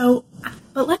 So,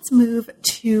 but let's move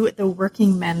to the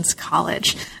Working Men's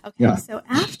College. Okay, so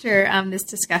after this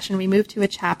discussion, we move to a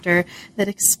chapter that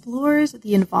explores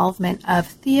the involvement of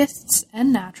theists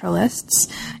and naturalists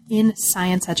in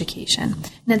science education.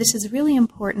 Now, this is really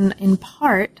important in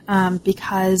part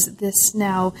because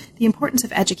the importance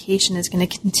of education is going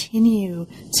to continue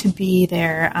to be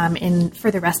there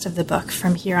for the rest of the book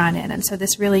from here on in. And so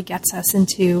this really gets us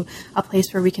into a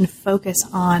place where we can focus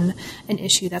on an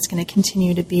issue that's going to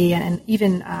continue to be and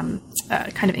even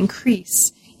kind of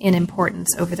increase in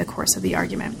importance over the course of the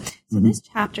argument. So this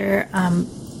chapter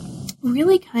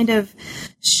really kind of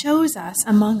shows us,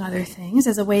 among other things,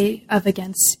 as a way of,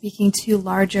 again, speaking to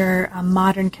larger,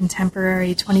 modern,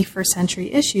 contemporary, 21st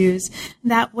century issues,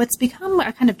 that what's become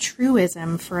a kind of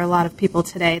truism for a lot of people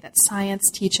today, that science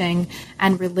teaching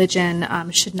and religion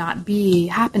should not be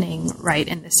happening right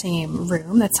in the same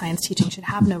room, that science teaching should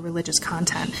have no religious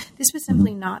content. This was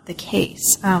simply not the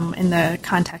case in the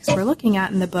context we're looking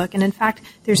at in the book. And in fact,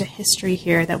 there's a history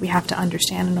here that we have to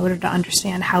understand in order to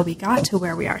understand how we got to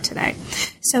where we are today.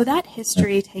 So that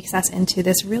history takes us into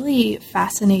this really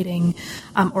fascinating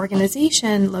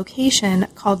location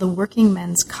called the Working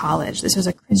Men's College. This was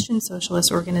a Christian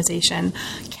socialist organization.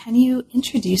 Can you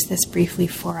introduce this briefly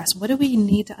for us? What do we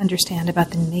need to understand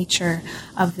about the nature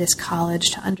of this college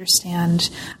to understand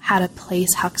how to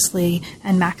place Huxley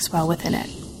and Maxwell within it?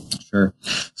 Sure.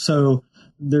 So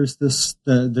there's this,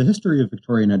 the history of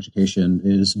Victorian education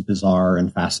is bizarre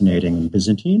and fascinating and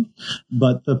Byzantine,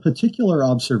 but the particular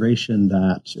observation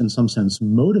that in some sense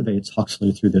motivates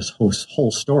Huxley through this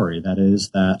whole story, that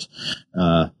is that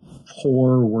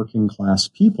poor working class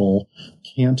people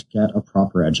can't get a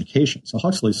proper education. So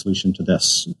Huxley's solution to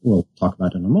this, we'll talk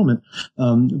about in a moment,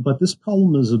 but this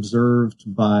problem is observed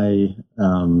by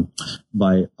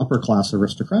upper class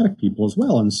aristocratic people as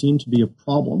well and seen to be a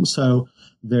problem. So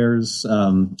there's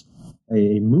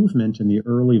a movement in the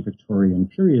early Victorian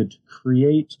period to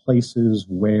create places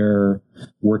where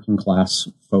working class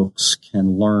folks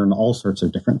can learn all sorts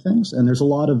of different things. And there's a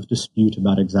lot of dispute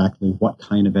about exactly what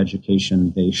kind of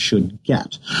education they should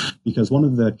get. Because one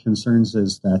of the concerns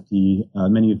is that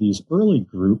many of these early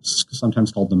groups,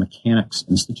 sometimes called the Mechanics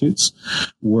Institutes,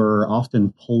 were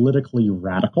often politically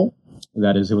radical.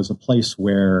 That is, it was a place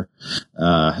where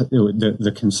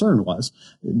the concern was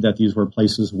that these were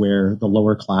places where the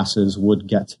lower classes would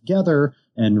get together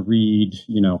and read,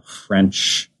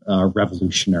 French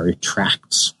revolutionary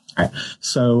tracts. Right?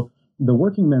 So the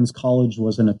Working Men's College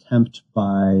was an attempt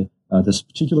by this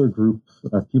particular group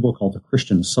of people called the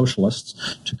Christian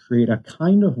Socialists to create a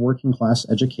kind of working class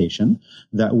education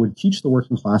that would teach the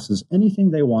working classes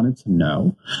anything they wanted to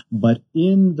know, but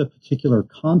in the particular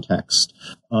context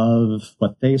of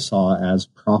what they saw as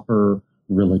proper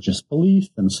religious belief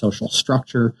and social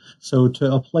structure. So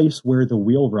to a place where the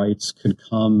wheelwrights could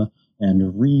come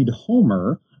and read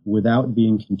Homer without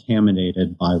being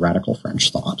contaminated by radical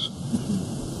French thought.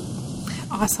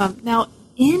 Awesome. Now,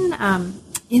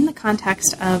 in the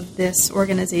context of this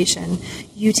organization,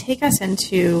 you take us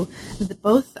into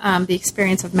both the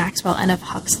experience of Maxwell and of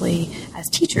Huxley as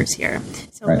teachers here.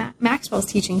 So right. Maxwell's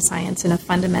teaching science in a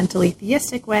fundamentally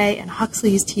theistic way, and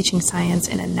Huxley's teaching science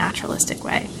in a naturalistic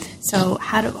way. So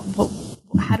how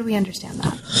do we understand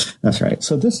that? That's right.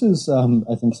 So this is,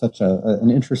 I think, such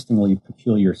an interestingly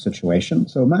peculiar situation.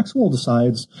 So Maxwell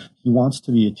decides he wants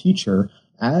to be a teacher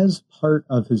as part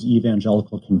of his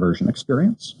evangelical conversion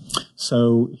experience.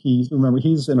 So he's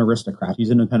an aristocrat.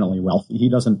 He's independently wealthy. He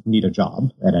doesn't need a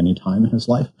job at any time in his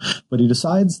life. But he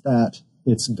decides that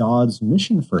it's God's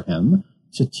mission for him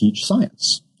to teach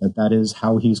science, that is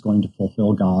how he's going to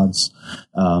fulfill God's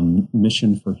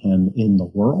mission for him in the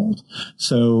world.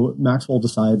 So Maxwell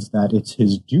decides that it's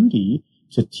his duty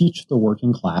to teach the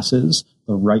working classes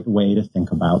the right way to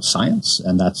think about science,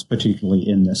 and that's particularly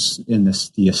in this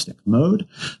theistic mode.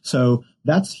 So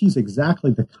he's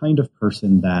exactly the kind of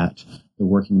person that the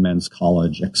Working Men's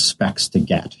College expects to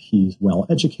get. He's well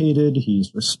educated,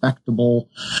 he's respectable,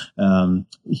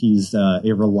 he's a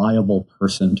reliable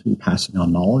person to be passing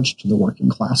on knowledge to the working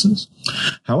classes.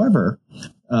 However,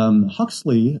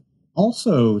 Huxley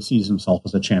also sees himself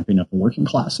as a champion of the working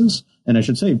classes, and I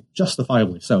should say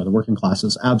justifiably so. The working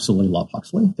classes absolutely love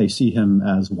Huxley. They see him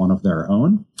as one of their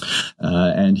own,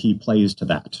 and he plays to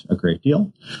that a great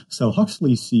deal. So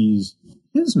Huxley sees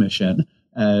his mission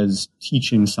as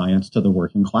teaching science to the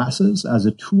working classes as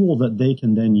a tool that they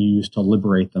can then use to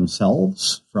liberate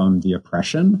themselves from the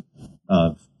oppression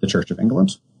of the Church of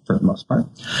England, for the most part.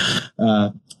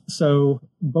 So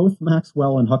both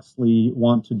Maxwell and Huxley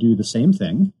want to do the same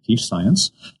thing, teach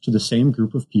science to the same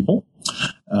group of people,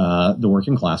 the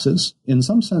working classes, in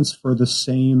some sense for the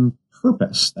same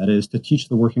purpose, that is to teach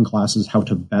the working classes how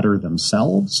to better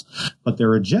themselves, but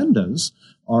their agendas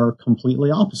are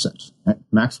completely opposite.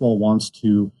 Maxwell wants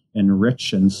to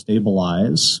enrich and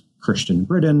stabilize Christian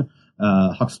Britain.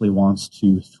 Huxley wants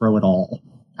to throw it all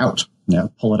out,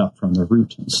 pull it up from the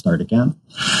root and start again.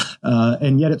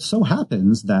 And yet it so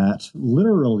happens that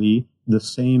literally the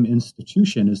same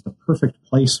institution is the perfect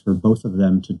place for both of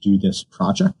them to do this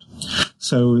project.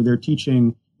 So they're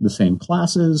teaching the same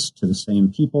classes to the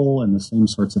same people in the same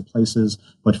sorts of places,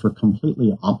 but for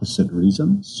completely opposite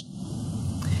reasons.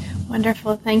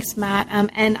 Wonderful. Thanks, Matt.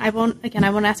 And I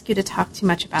won't ask you to talk too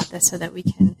much about this so that we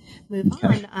can move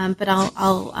on. But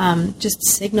I'll just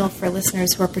signal for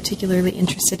listeners who are particularly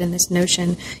interested in this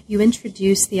notion. You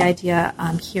introduced the idea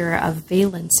here of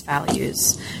valence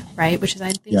values, right? Which is,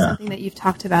 I think, something that you've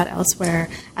talked about elsewhere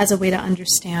as a way to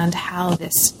understand how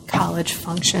this college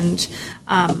functioned,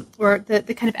 or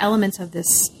the kind of elements of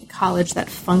this college that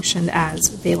functioned as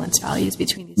valence values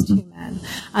between these two men.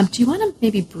 Do you want to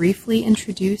maybe briefly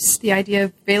introduce the idea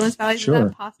of valence values? Sure. Is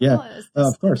that possible? Yeah,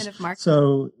 of course. Kind of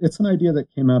so it's an idea that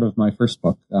came out of my first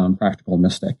book, Practical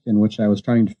Mystic, in which I was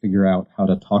trying to figure out how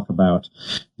to talk about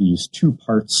these two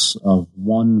parts of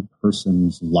one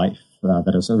person's life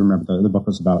That is, I remember the book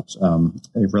was about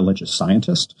a religious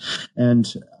scientist.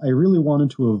 And I really wanted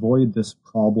to avoid this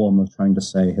problem of trying to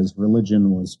say his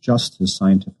religion was just his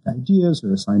scientific ideas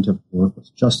or his scientific work was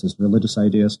just his religious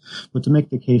ideas, but to make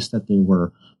the case that they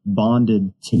were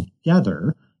bonded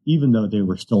together even though they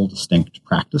were still distinct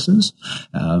practices.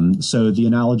 So the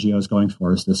analogy I was going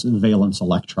for is this valence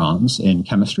electrons in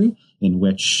chemistry, in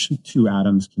which two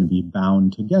atoms can be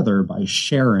bound together by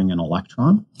sharing an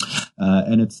electron.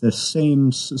 And it's the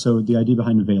same. So the idea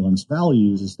behind valence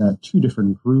values is that two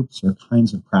different groups or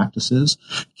kinds of practices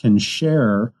can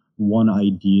share one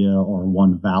idea or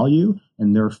one value,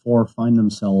 and therefore find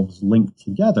themselves linked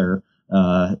together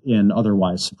in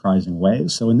otherwise surprising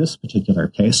ways. So in this particular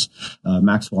case,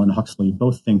 Maxwell and Huxley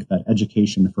both think that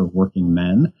education for working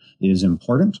men is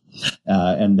important,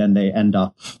 and then they end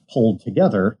up pulled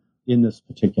together in this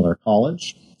particular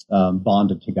college,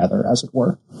 bonded together, as it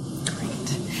were.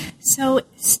 So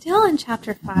still in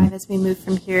Chapter 5, as we move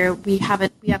from here, we have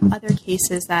other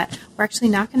cases that we're actually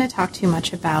not going to talk too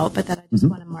much about, but that I just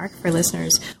want to mark for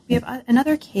listeners. We have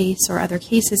another case or other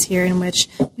cases here in which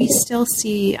we still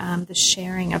see the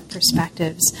sharing of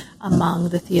perspectives among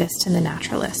the theists and the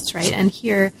naturalists, right? And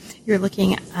here you're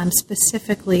looking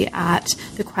specifically at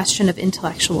the question of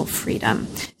intellectual freedom.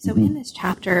 So in this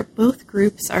chapter, both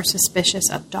groups are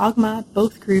suspicious of dogma,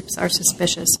 both groups are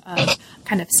suspicious of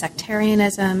kind of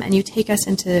sectarianism, and you take us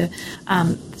into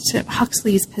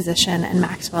Huxley's position and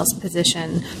Maxwell's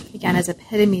position, again, as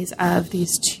epitomes of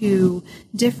these two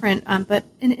different, but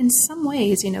in some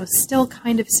ways, still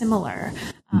kind of similar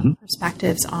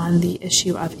perspectives on the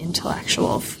issue of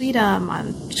intellectual freedom,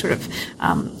 on sort of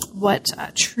what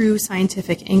true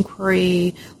scientific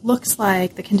inquiry looks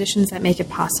like, the conditions that make it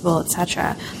possible,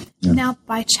 etc. Yeah. Now,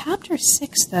 by Chapter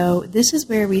 6, though, this is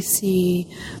where we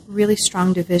see really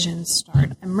strong divisions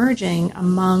start emerging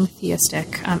among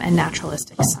theistic and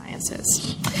naturalistic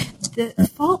sciences. The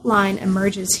fault line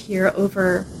emerges here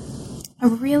over a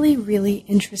really, really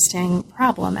interesting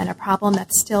problem, and a problem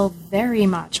that's still very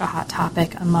much a hot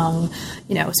topic among,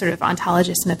 sort of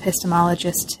ontologists and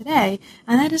epistemologists today,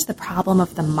 and that is the problem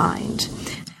of the mind.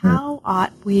 How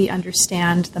ought we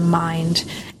understand the mind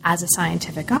as a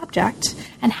scientific object,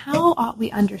 and how ought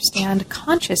we understand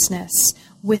consciousness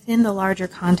within the larger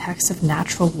context of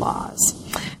natural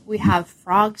laws? We have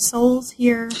frog souls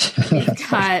here. We've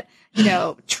got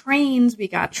trains, we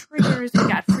got triggers, we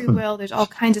got free will. There's all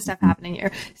kinds of stuff happening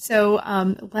here. So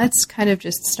let's kind of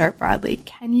just start broadly.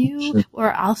 Can you,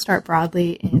 or I'll start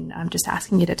broadly in just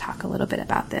asking you to talk a little bit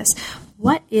about this.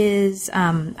 What is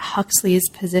Huxley's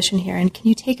position here? And can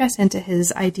you take us into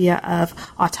his idea of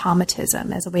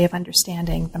automatism as a way of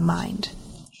understanding the mind?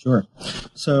 Sure.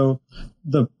 So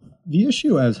the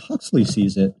issue as Huxley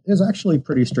sees it is actually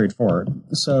pretty straightforward.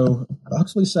 So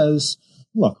Huxley says,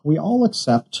 look, we all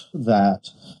accept that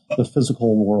the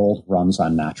physical world runs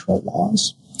on natural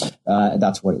laws.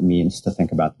 That's what it means to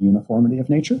think about the uniformity of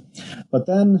nature. But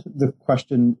then the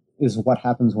question is what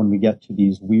happens when we get to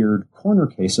these weird corner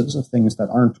cases of things that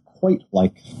aren't quite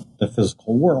like the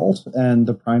physical world. And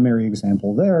the primary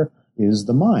example there is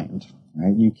the mind.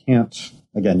 Right? You can't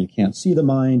see the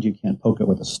mind. You can't poke it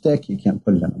with a stick. You can't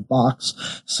put it in a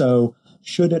box. So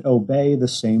should it obey the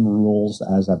same rules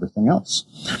as everything else?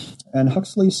 And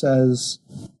Huxley says,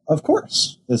 of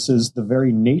course, this is the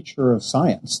very nature of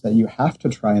science, that you have to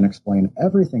try and explain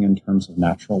everything in terms of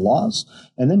natural laws.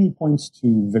 And then he points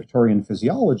to Victorian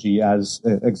physiology as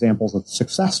examples of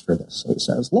success for this. So he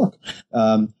says, look,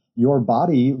 your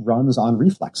body runs on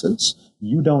reflexes.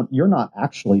 You're not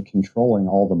actually controlling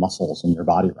all the muscles in your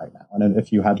body right now. And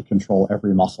if you had to control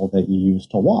every muscle that you use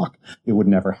to walk, it would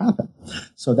never happen.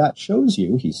 So that shows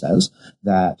you, he says,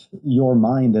 that your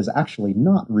mind is actually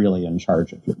not really in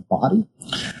charge of your body.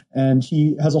 And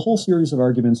he has a whole series of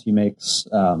arguments he makes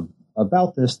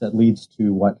about this that leads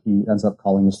to what he ends up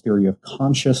calling his theory of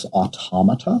conscious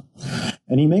automata.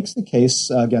 And he makes the case,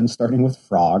 again, starting with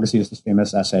frogs. He has this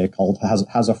famous essay called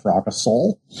Has a Frog a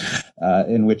Soul?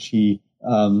 In which he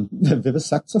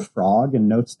vivisects a frog and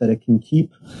notes that it can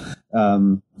keep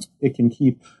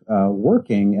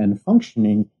working and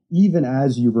functioning even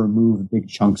as you remove big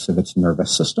chunks of its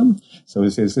nervous system. So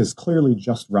it's clearly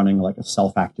just running like a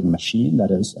self-acting machine, that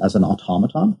is, as an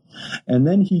automaton. And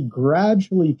then he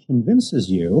gradually convinces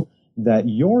you that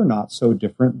you're not so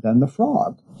different than the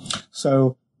frog.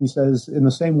 So he says, in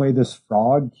the same way this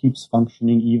frog keeps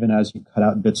functioning even as you cut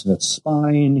out bits of its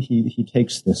spine, he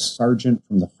takes this sergeant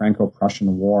from the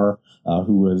Franco-Prussian War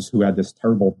who had this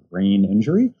terrible brain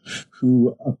injury,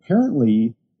 who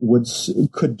apparently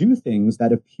could do things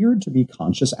that appeared to be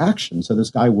conscious action. So this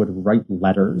guy would write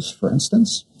letters, for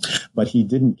instance, but he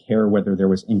didn't care whether there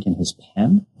was ink in his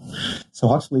pen. So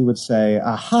Huxley would say,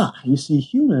 aha, you see,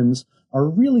 humans are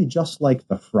really just like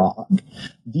the frog.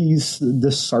 This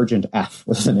Sergeant F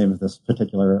was the name of this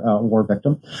particular war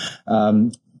victim,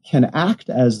 can act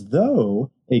as though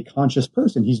a conscious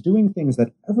person. He's doing things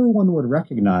that everyone would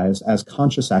recognize as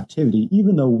conscious activity,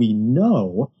 even though we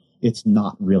know it's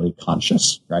not really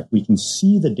conscious, right? We can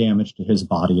see the damage to his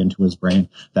body and to his brain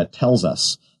that tells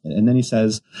us. And then he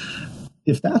says,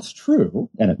 if that's true,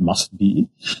 and it must be,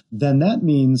 then that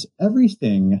means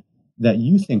everything that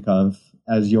you think of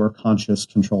as your conscious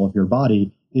control of your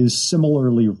body is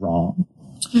similarly wrong.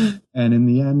 And in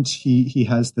the end, he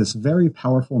has this very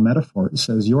powerful metaphor. He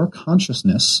says, your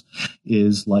consciousness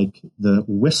is like the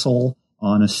whistle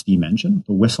on a steam engine,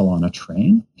 the whistle on a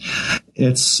train.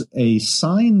 It's a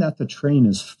sign that the train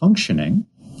is functioning,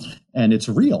 and it's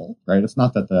real, right? It's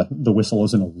not that the whistle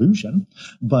is an illusion,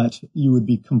 but you would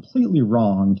be completely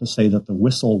wrong to say that the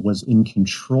whistle was in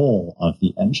control of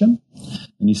the engine.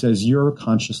 And he says, your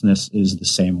consciousness is the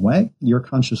same way. Your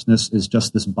consciousness is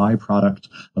just this byproduct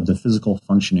of the physical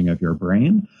functioning of your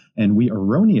brain. And we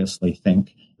erroneously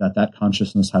think that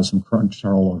consciousness has some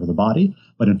control over the body,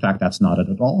 but in fact, that's not it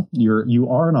at all. You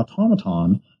are an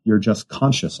automaton. You're just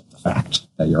conscious of the fact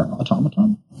that you're an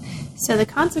automaton. So the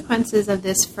consequences of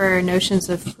this for notions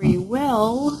of free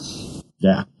will.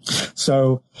 Yeah.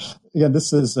 So, again,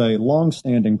 this is a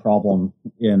long-standing problem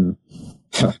in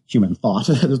human thought.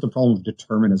 It is the problem of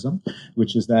determinism,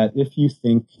 which is that if you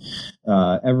think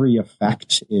every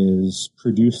effect is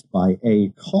produced by a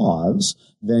cause,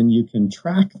 then you can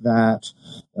track that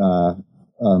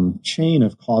chain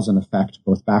of cause and effect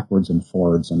both backwards and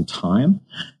forwards in time.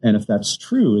 And if that's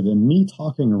true, then me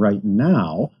talking right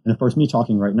now, and of course me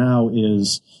talking right now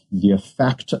is the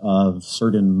effect of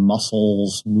certain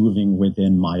muscles moving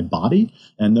within my body,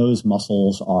 and those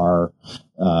muscles are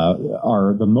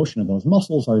the motion of those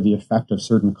muscles are the effect of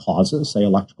certain causes, say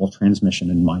electrical transmission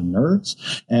in my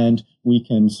nerves. And we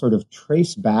can sort of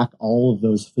trace back all of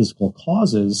those physical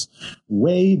causes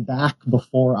way back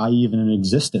before I even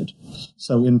existed.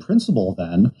 So in principle,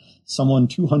 then, someone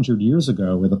 200 years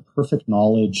ago with a perfect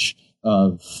knowledge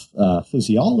of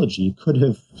physiology could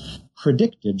have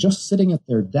predicted, just sitting at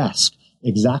their desk,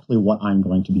 exactly what I'm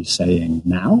going to be saying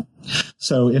now.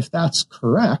 So if that's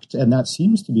correct, and that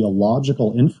seems to be a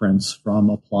logical inference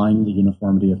from applying the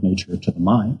uniformity of nature to the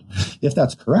mind, if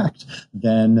that's correct,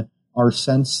 then our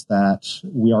sense that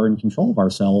we are in control of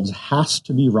ourselves has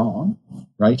to be wrong,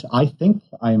 right? I think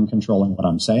I am controlling what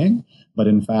I'm saying, but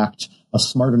in fact, a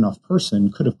smart enough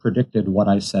person could have predicted what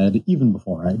I said even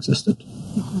before I existed.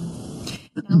 Mm-hmm.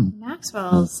 Now,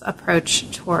 Maxwell's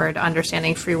approach toward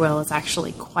understanding free will is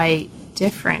actually quite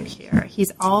different here.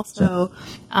 He's also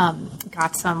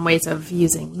got some ways of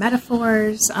using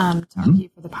metaphors to argue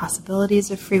for the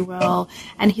possibilities of free will.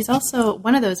 And he's also,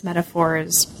 one of those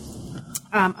metaphors,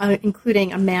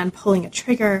 including a man pulling a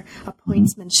trigger, a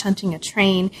pointsman shunting a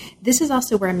train. This is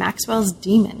also where Maxwell's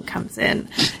demon comes in.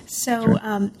 So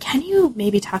can you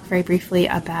maybe talk very briefly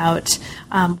about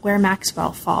where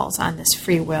Maxwell falls on this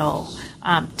free will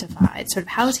divide? Sort of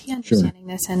how is he understanding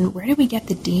this, and where do we get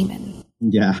the demon?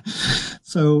 Yeah.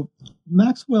 So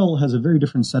Maxwell has a very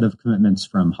different set of commitments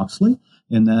from Huxley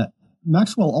in that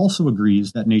Maxwell also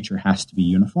agrees that nature has to be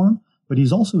uniform, but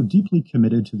he's also deeply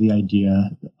committed to the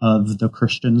idea of the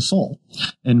Christian soul,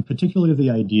 and particularly the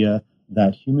idea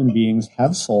that human beings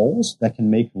have souls that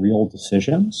can make real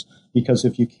decisions, because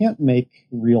if you can't make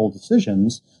real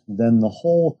decisions, then the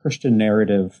whole Christian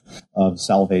narrative of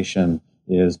salvation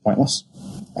is pointless.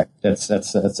 Right?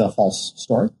 It's a false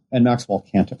story, and Maxwell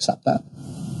can't accept that.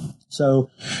 So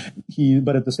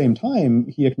but at the same time,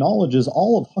 he acknowledges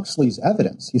all of Huxley's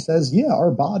evidence. He says, yeah,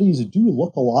 our bodies do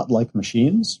look a lot like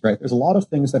machines, right? There's a lot of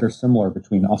things that are similar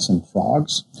between us and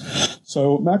frogs.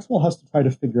 So Maxwell has to try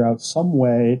to figure out some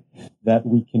way that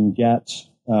we can get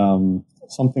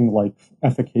something like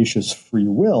efficacious free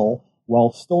will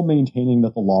while still maintaining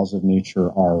that the laws of nature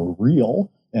are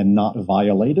real and not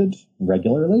violated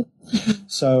regularly.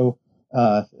 So,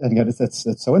 and again,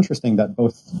 it's so interesting that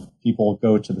both people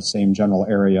go to the same general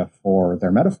area for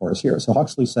their metaphors here. So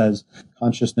Huxley says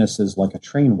consciousness is like a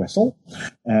train whistle,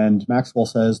 and Maxwell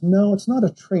says, no, it's not a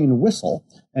train whistle,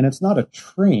 and it's not a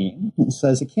train. He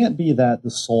says it can't be that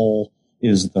the soul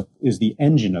is the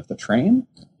engine of the train,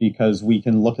 because we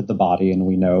can look at the body and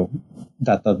we know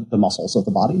that the muscles of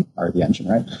the body are the engine,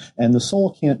 right? And the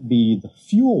soul can't be the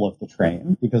fuel of the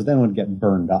train, because then it would get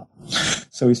burned up.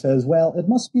 So he says, well, it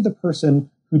must be the person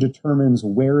who determines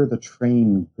where the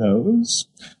train goes.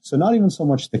 So not even so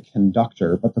much the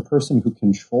conductor, but the person who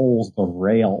controls the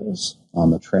rails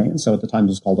on the train. So at the time it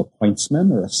was called a pointsman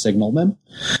or a signalman.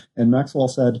 And Maxwell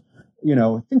said,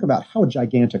 think about how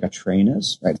gigantic a train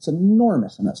is, right? It's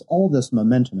enormous and has all this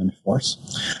momentum and force.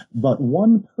 But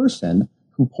one person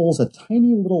who pulls a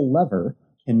tiny little lever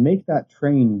can make that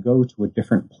train go to a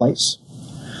different place.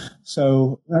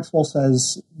 So Maxwell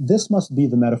says this must be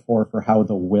the metaphor for how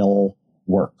the will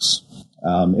works.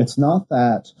 It's not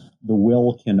that the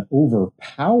will can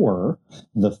overpower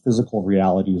the physical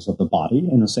realities of the body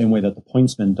in the same way that the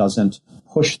pointsman doesn't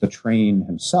push the train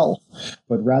himself,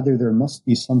 but rather there must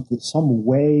be some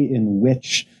way in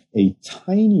which a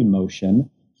tiny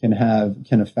motion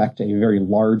can affect a very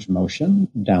large motion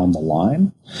down the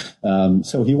line.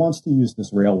 So he wants to use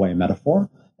this railway metaphor.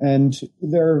 And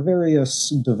there are various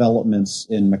developments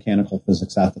in mechanical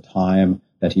physics at the time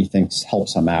that he thinks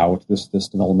helps him out. This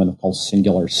development called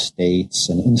singular states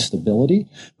and instability.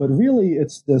 But really,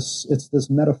 it's this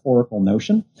metaphorical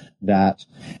notion that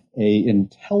a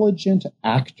intelligent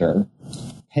actor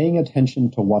paying attention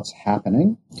to what's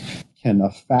happening can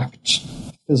affect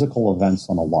physical events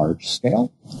on a large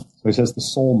scale. So he says the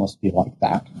soul must be like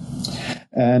that.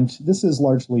 And this is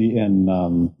largely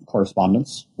in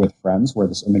correspondence with friends where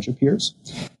this image appears.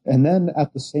 And then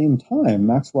at the same time,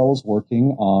 Maxwell is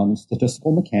working on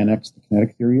statistical mechanics, the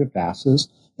kinetic theory of gases,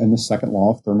 and the second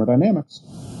law of thermodynamics.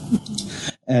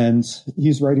 And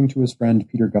he's writing to his friend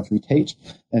Peter Guthrie Tait,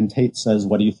 and Tait says,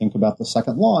 what do you think about the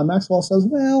second law? And Maxwell says,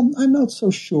 well, I'm not so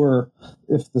sure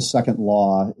if the second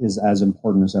law is as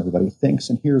important as everybody thinks,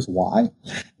 and here's why.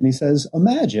 And he says,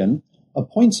 imagine a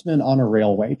pointsman on a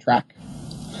railway track.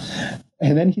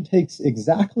 And then he takes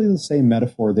exactly the same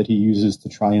metaphor that he uses to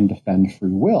try and defend free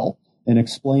will and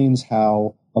explains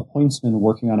how a pointsman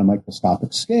working on a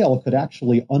microscopic scale could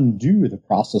actually undo the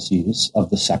processes of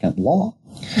the second law.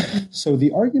 So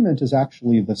the argument is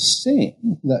actually the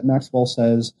same, that Maxwell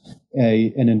says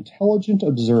an intelligent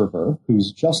observer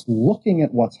who's just looking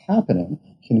at what's happening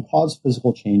can cause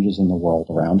physical changes in the world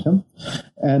around him.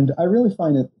 And I really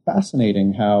find it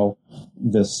fascinating how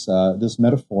this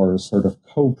metaphor is sort of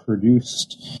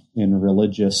co-produced in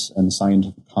religious and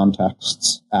scientific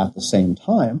contexts at the same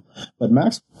time. But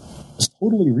Maxwell is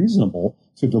totally reasonable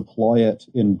to deploy it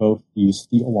in both these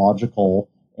theological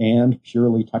and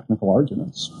purely technical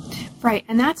arguments. Right,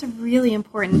 and that's a really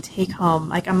important take-home,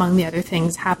 like among the other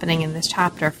things happening in this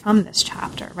chapter, from this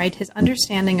chapter, right? His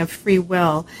understanding of free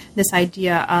will, this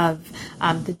idea of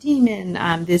the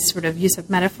demon, this sort of use of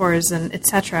metaphors and et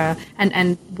cetera,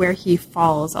 and where he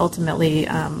falls ultimately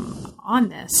on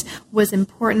this was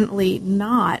importantly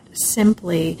not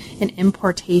simply an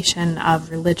importation of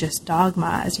religious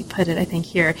dogma, as you put it, I think,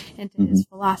 here, into his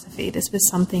philosophy. This was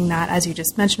something that, as you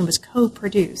just mentioned, was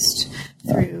co-produced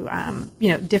through,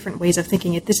 different ways of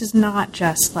thinking it. This is not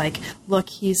just like, look,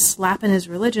 he's slapping his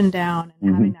religion down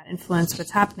and having that influence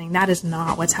what's happening. That is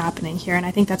not what's happening here. And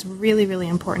I think that's really, really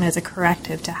important as a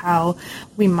corrective to how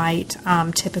we might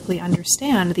typically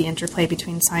understand the interplay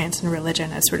between science and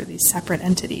religion as sort of these separate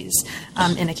entities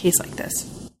in a case like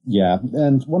this. Yeah,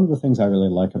 and one of the things I really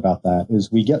like about that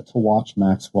is we get to watch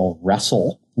Maxwell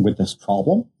wrestle with this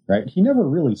problem, right? He never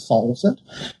really solves it.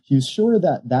 He's sure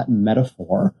that that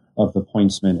metaphor of the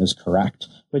pointsman is correct,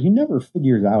 but he never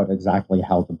figures out exactly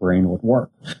how the brain would work.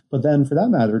 But then, for that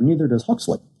matter, neither does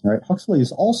Huxley, right? Huxley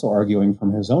is also arguing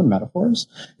from his own metaphors.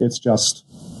 It's just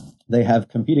they have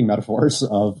competing metaphors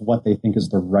of what they think is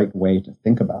the right way to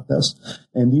think about this.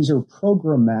 And these are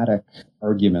programmatic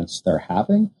arguments they're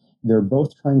having. They're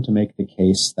both trying to make the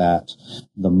case that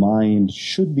the mind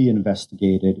should be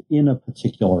investigated in a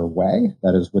particular way,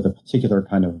 that is, with a particular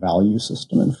kind of value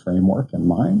system and framework in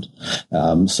mind.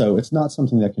 So it's not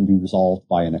something that can be resolved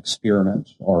by an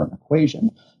experiment or an equation.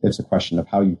 It's a question of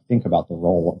how you think about the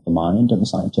role of the mind in a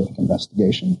scientific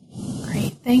investigation.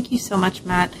 Great. Thank you so much,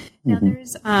 Matt. Now,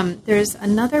 there's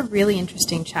another really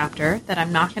interesting chapter that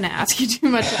I'm not going to ask you too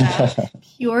much about,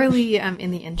 purely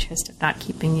in the interest of not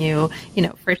keeping you,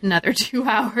 for another 2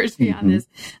 hours beyond this.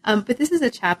 But this is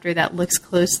a chapter that looks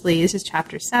closely, this is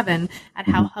chapter 7, at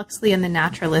how Huxley and the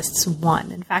naturalists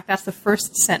won. In fact, that's the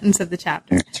first sentence of the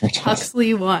chapter.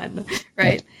 Huxley won,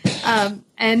 right?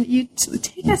 And you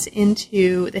take us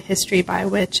into the history by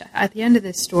which, at the end of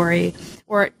this story,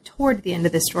 or toward the end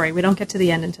of this story, we don't get to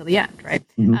the end until the end, right?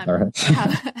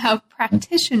 How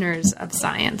practitioners of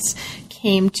science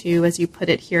came to, as you put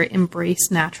it here, embrace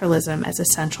naturalism as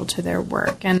essential to their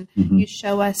work. And you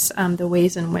show us the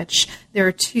ways in which there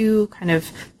are two kind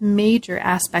of major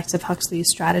aspects of Huxley's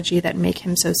strategy that make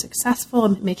him so successful,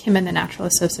 make him and the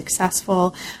naturalists so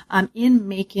successful in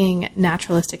making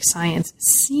naturalistic science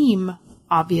seem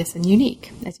obvious and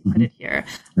unique, as you put it here.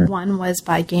 Sure. One was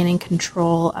by gaining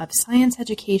control of science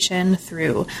education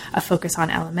through a focus on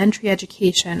elementary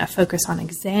education, a focus on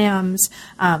exams,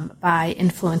 by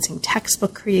influencing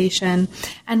textbook creation.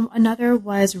 And another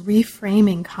was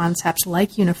reframing concepts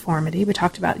like uniformity. We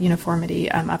talked about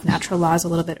uniformity of natural laws a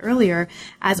little bit earlier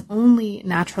as only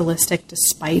naturalistic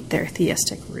despite their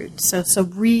theistic roots. So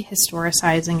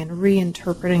rehistoricizing and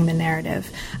reinterpreting the narrative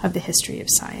of the history of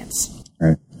science.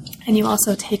 Right. And you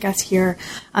also take us here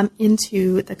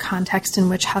into the context in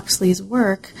which Huxley's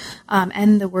work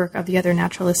and the work of the other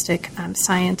naturalistic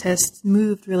scientists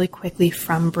moved really quickly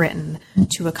from Britain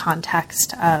to a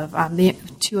context of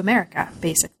to America,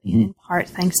 basically, in part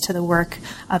thanks to the work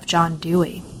of John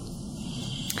Dewey.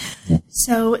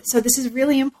 So this is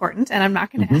really important, and I'm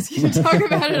not going to ask you to talk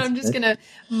about it. I'm just going to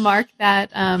mark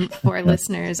that for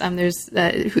listeners. There's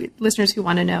listeners who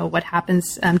want to know what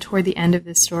happens toward the end of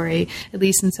this story, at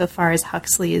least insofar as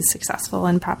Huxley is successful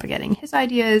in propagating his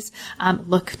ideas.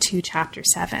 Look to Chapter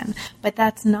 7. But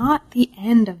that's not the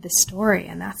end of the story,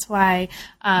 and that's why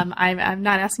I'm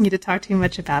not asking you to talk too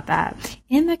much about that.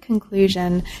 In the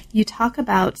conclusion, you talk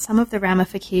about some of the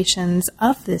ramifications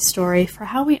of this story for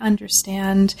how we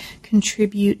understand,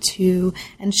 contribute to,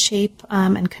 and shape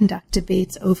and conduct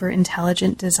debates over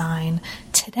intelligent design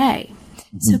today.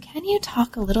 So can you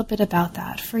talk a little bit about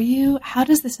that? For you, how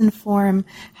does this inform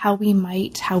how we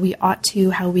ought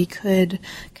to, how we could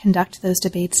conduct those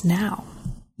debates now?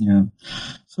 Yeah.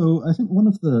 So I think one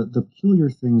of the peculiar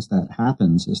things that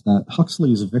happens is that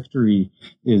Huxley's victory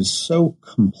is so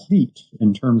complete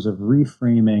in terms of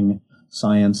reframing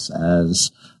science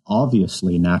as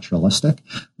obviously naturalistic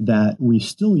that we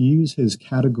still use his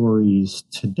categories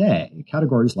today,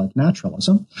 categories like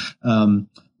naturalism,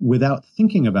 without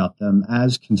thinking about them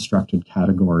as constructed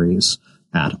categories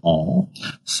at all.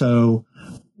 So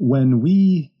when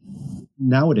we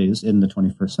nowadays in the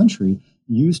 21st century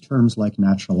use terms like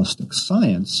naturalistic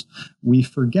science, we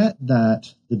forget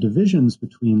that the divisions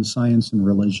between science and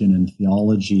religion and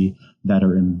theology that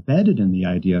are embedded in the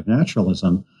idea of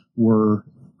naturalism were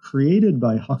created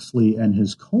by Huxley and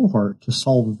his cohort to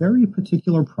solve very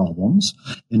particular problems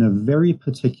in a very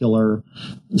particular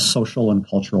social and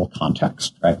cultural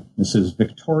context, right? This is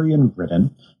Victorian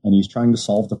Britain, and he's trying to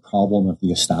solve the problem of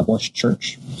the established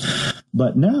church.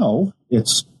 But now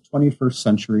it's 21st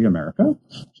century America,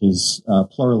 which is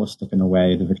pluralistic in a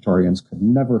way the Victorians could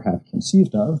never have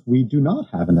conceived of. We do not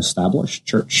have an established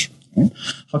church. Okay?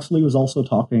 Huxley was also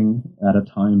talking at a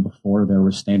time before there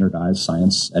was standardized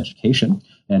science education,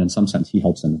 and in some sense he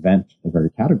helps invent the very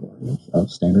category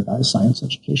of standardized science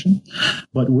education.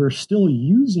 But we're still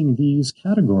using these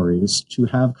categories to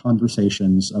have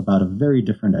conversations about a very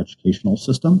different educational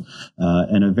system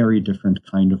and a very different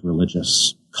kind of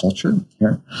religious culture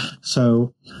here.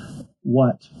 So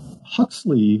what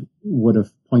Huxley would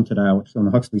have pointed out when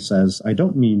Huxley says, I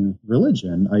don't mean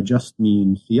religion, I just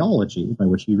mean theology, by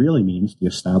which he really means the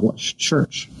established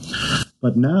church.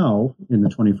 But now, in the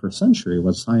 21st century,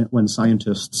 when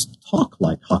scientists talk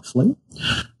like Huxley,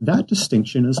 that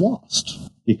distinction is lost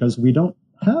because we don't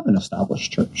have an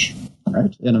established church,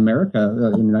 right? In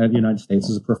America, in the United States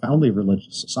is a profoundly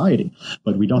religious society,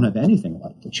 but we don't have anything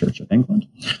like the Church of England.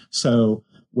 So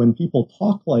when people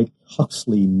talk like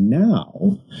Huxley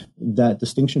now, that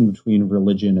distinction between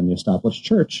religion and the established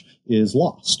church is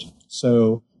lost.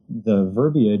 So the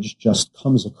verbiage just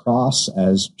comes across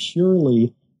as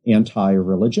purely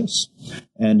anti-religious.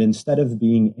 And instead of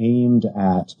being aimed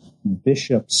at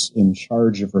bishops in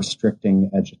charge of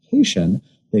restricting education,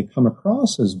 they come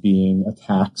across as being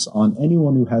attacks on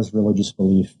anyone who has religious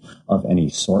belief of any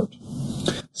sort.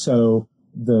 So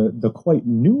the quite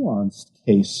nuanced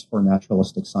case for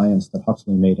naturalistic science that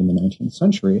Huxley made in the 19th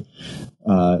century,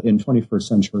 in 21st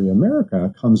century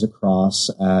America, comes across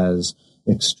as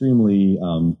extremely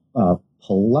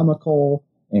polemical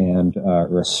and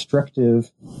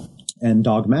restrictive and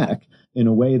dogmatic in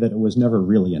a way that it was never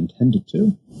really intended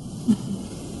to.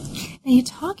 Now, you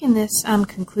talk in this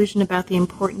conclusion about the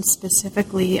importance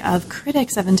specifically of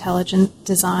critics of intelligent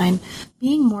design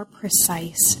being more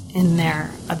precise in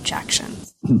their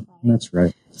objections. That's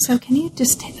right. So can you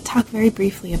just talk very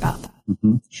briefly about that?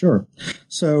 Mm-hmm. Sure.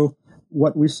 So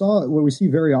what we see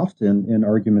very often in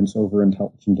arguments over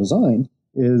intelligent design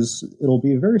is it'll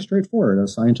be very straightforward. A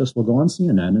scientist will go on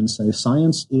CNN and say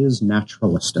science is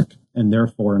naturalistic, and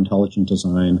therefore intelligent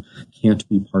design can't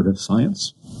be part of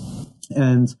science.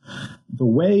 And the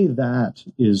way that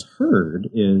is heard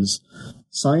is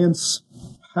science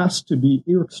has to be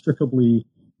inextricably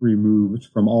removed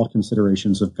from all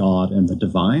considerations of God and the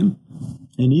divine.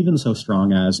 And even so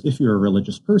strong as, if you're a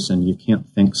religious person, you can't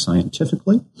think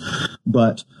scientifically.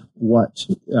 But what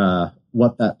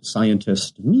that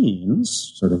scientist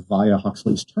means, sort of via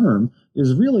Huxley's term,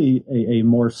 is really a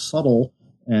more subtle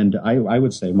and I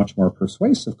would say much more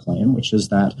persuasive claim, which is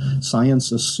that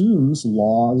science assumes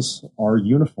laws are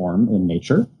uniform in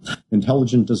nature.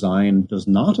 Intelligent design does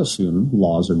not assume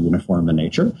laws are uniform in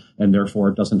nature, and therefore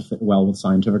it doesn't fit well with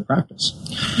scientific practice.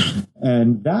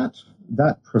 And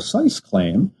that precise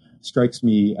claim strikes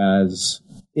me as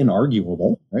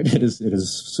inarguable, right? It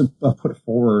is put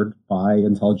forward by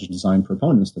intelligent design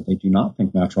proponents that they do not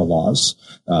think natural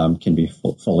laws can be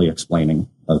fully explaining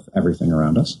of everything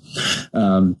around us,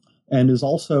 and is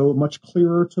also much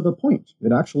clearer to the point.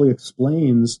 It actually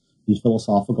explains the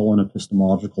philosophical and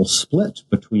epistemological split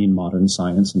between modern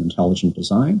science and intelligent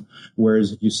design,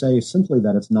 whereas if you say simply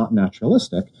that it's not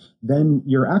naturalistic, then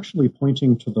you're actually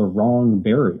pointing to the wrong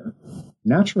barrier.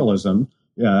 Naturalism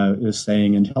is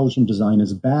saying intelligent design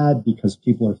is bad because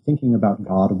people are thinking about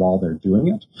God while they're doing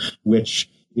it, which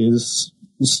is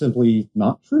simply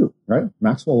not true, right?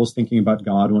 Maxwell was thinking about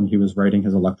God when he was writing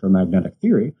his electromagnetic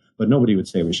theory, but nobody would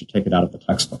say we should take it out of the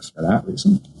textbooks for that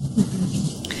reason.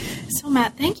 So,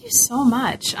 Matt, thank you so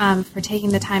much for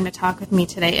taking the time to talk with me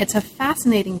today. It's a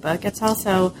fascinating book. It's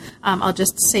also, I'll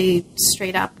just say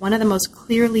straight up, one of the most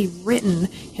clearly written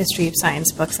history of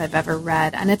science books I've ever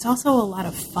read, and it's also a lot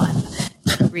of fun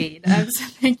to read. So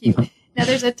thank you. Now,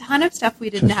 there's a ton of stuff we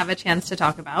didn't have a chance to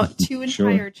talk about. 2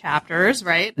 entire chapters,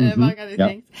 right? Among other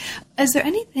things. Is there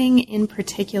anything in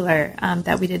particular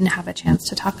that we didn't have a chance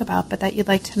to talk about, but that you'd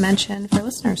like to mention for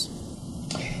listeners?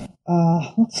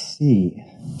 Let's see.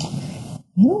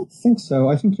 I don't think so.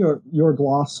 I think your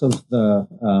gloss of the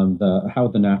How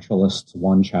the Naturalists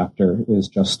Won chapter is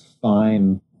just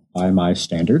fine by my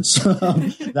standards.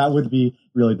 That would be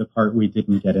really the part we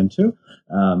didn't get into.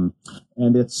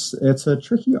 And it's a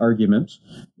tricky argument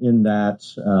in that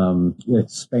it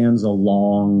spans a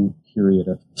long period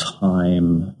of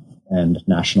time and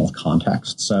national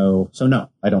context. So no,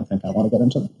 I don't think I want to get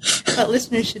into that. But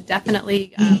listeners should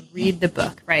definitely read the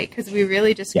book, right? Because we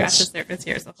really just scratched the surface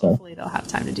here, so hopefully they'll have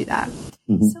time to do that.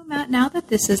 Mm-hmm. So Matt, now that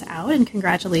this is out, and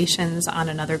congratulations on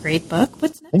another great book,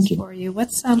 what's next for you?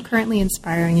 What's currently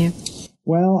inspiring you?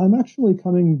 Well, I'm actually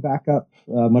coming back up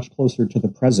much closer to the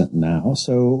present now.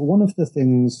 So one of the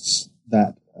things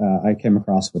that I came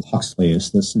across with Huxley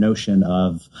is this notion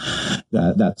of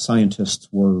that scientists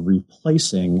were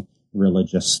replacing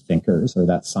religious thinkers, or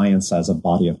that science as a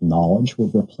body of knowledge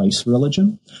would replace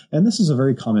religion. And this is a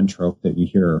very common trope that you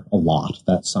hear a lot,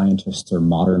 that scientists are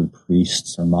modern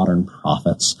priests or modern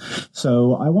prophets.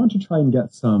 So I want to try and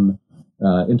get some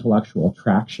intellectual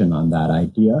traction on that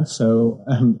idea. So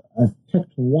I've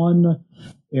picked one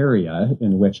area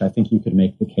in which I think you could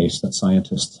make the case that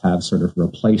scientists have sort of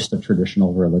replaced a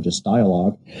traditional religious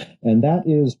dialogue, and that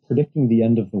is predicting the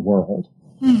end of the world.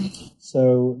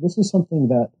 So this is something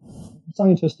that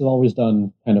scientists have always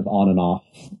done kind of on and off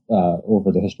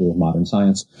over the history of modern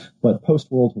science, but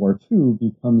post-World War II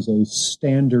becomes a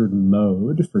standard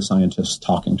mode for scientists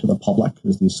talking to the public,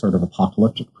 is these sort of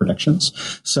apocalyptic predictions.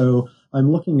 So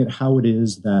I'm looking at how it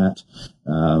is that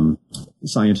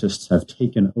scientists have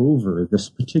taken over this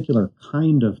particular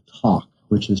kind of talk,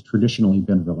 which has traditionally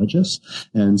been religious,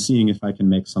 and seeing if I can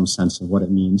make some sense of what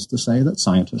it means to say that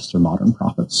scientists are modern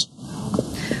prophets.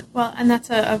 Well, and that's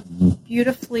a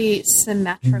beautifully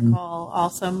symmetrical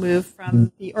also move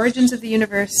from the origins of the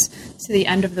universe to the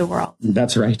end of the world.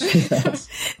 That's right. Yes.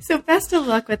 So best of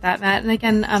luck with that, Matt. And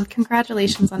again,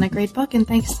 congratulations on a great book, and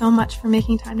thanks so much for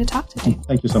making time to talk today.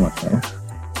 Thank you so much, Sarah.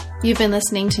 You've been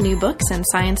listening to New Books in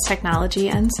Science, Technology,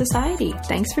 and Society.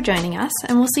 Thanks for joining us,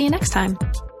 and we'll see you next time.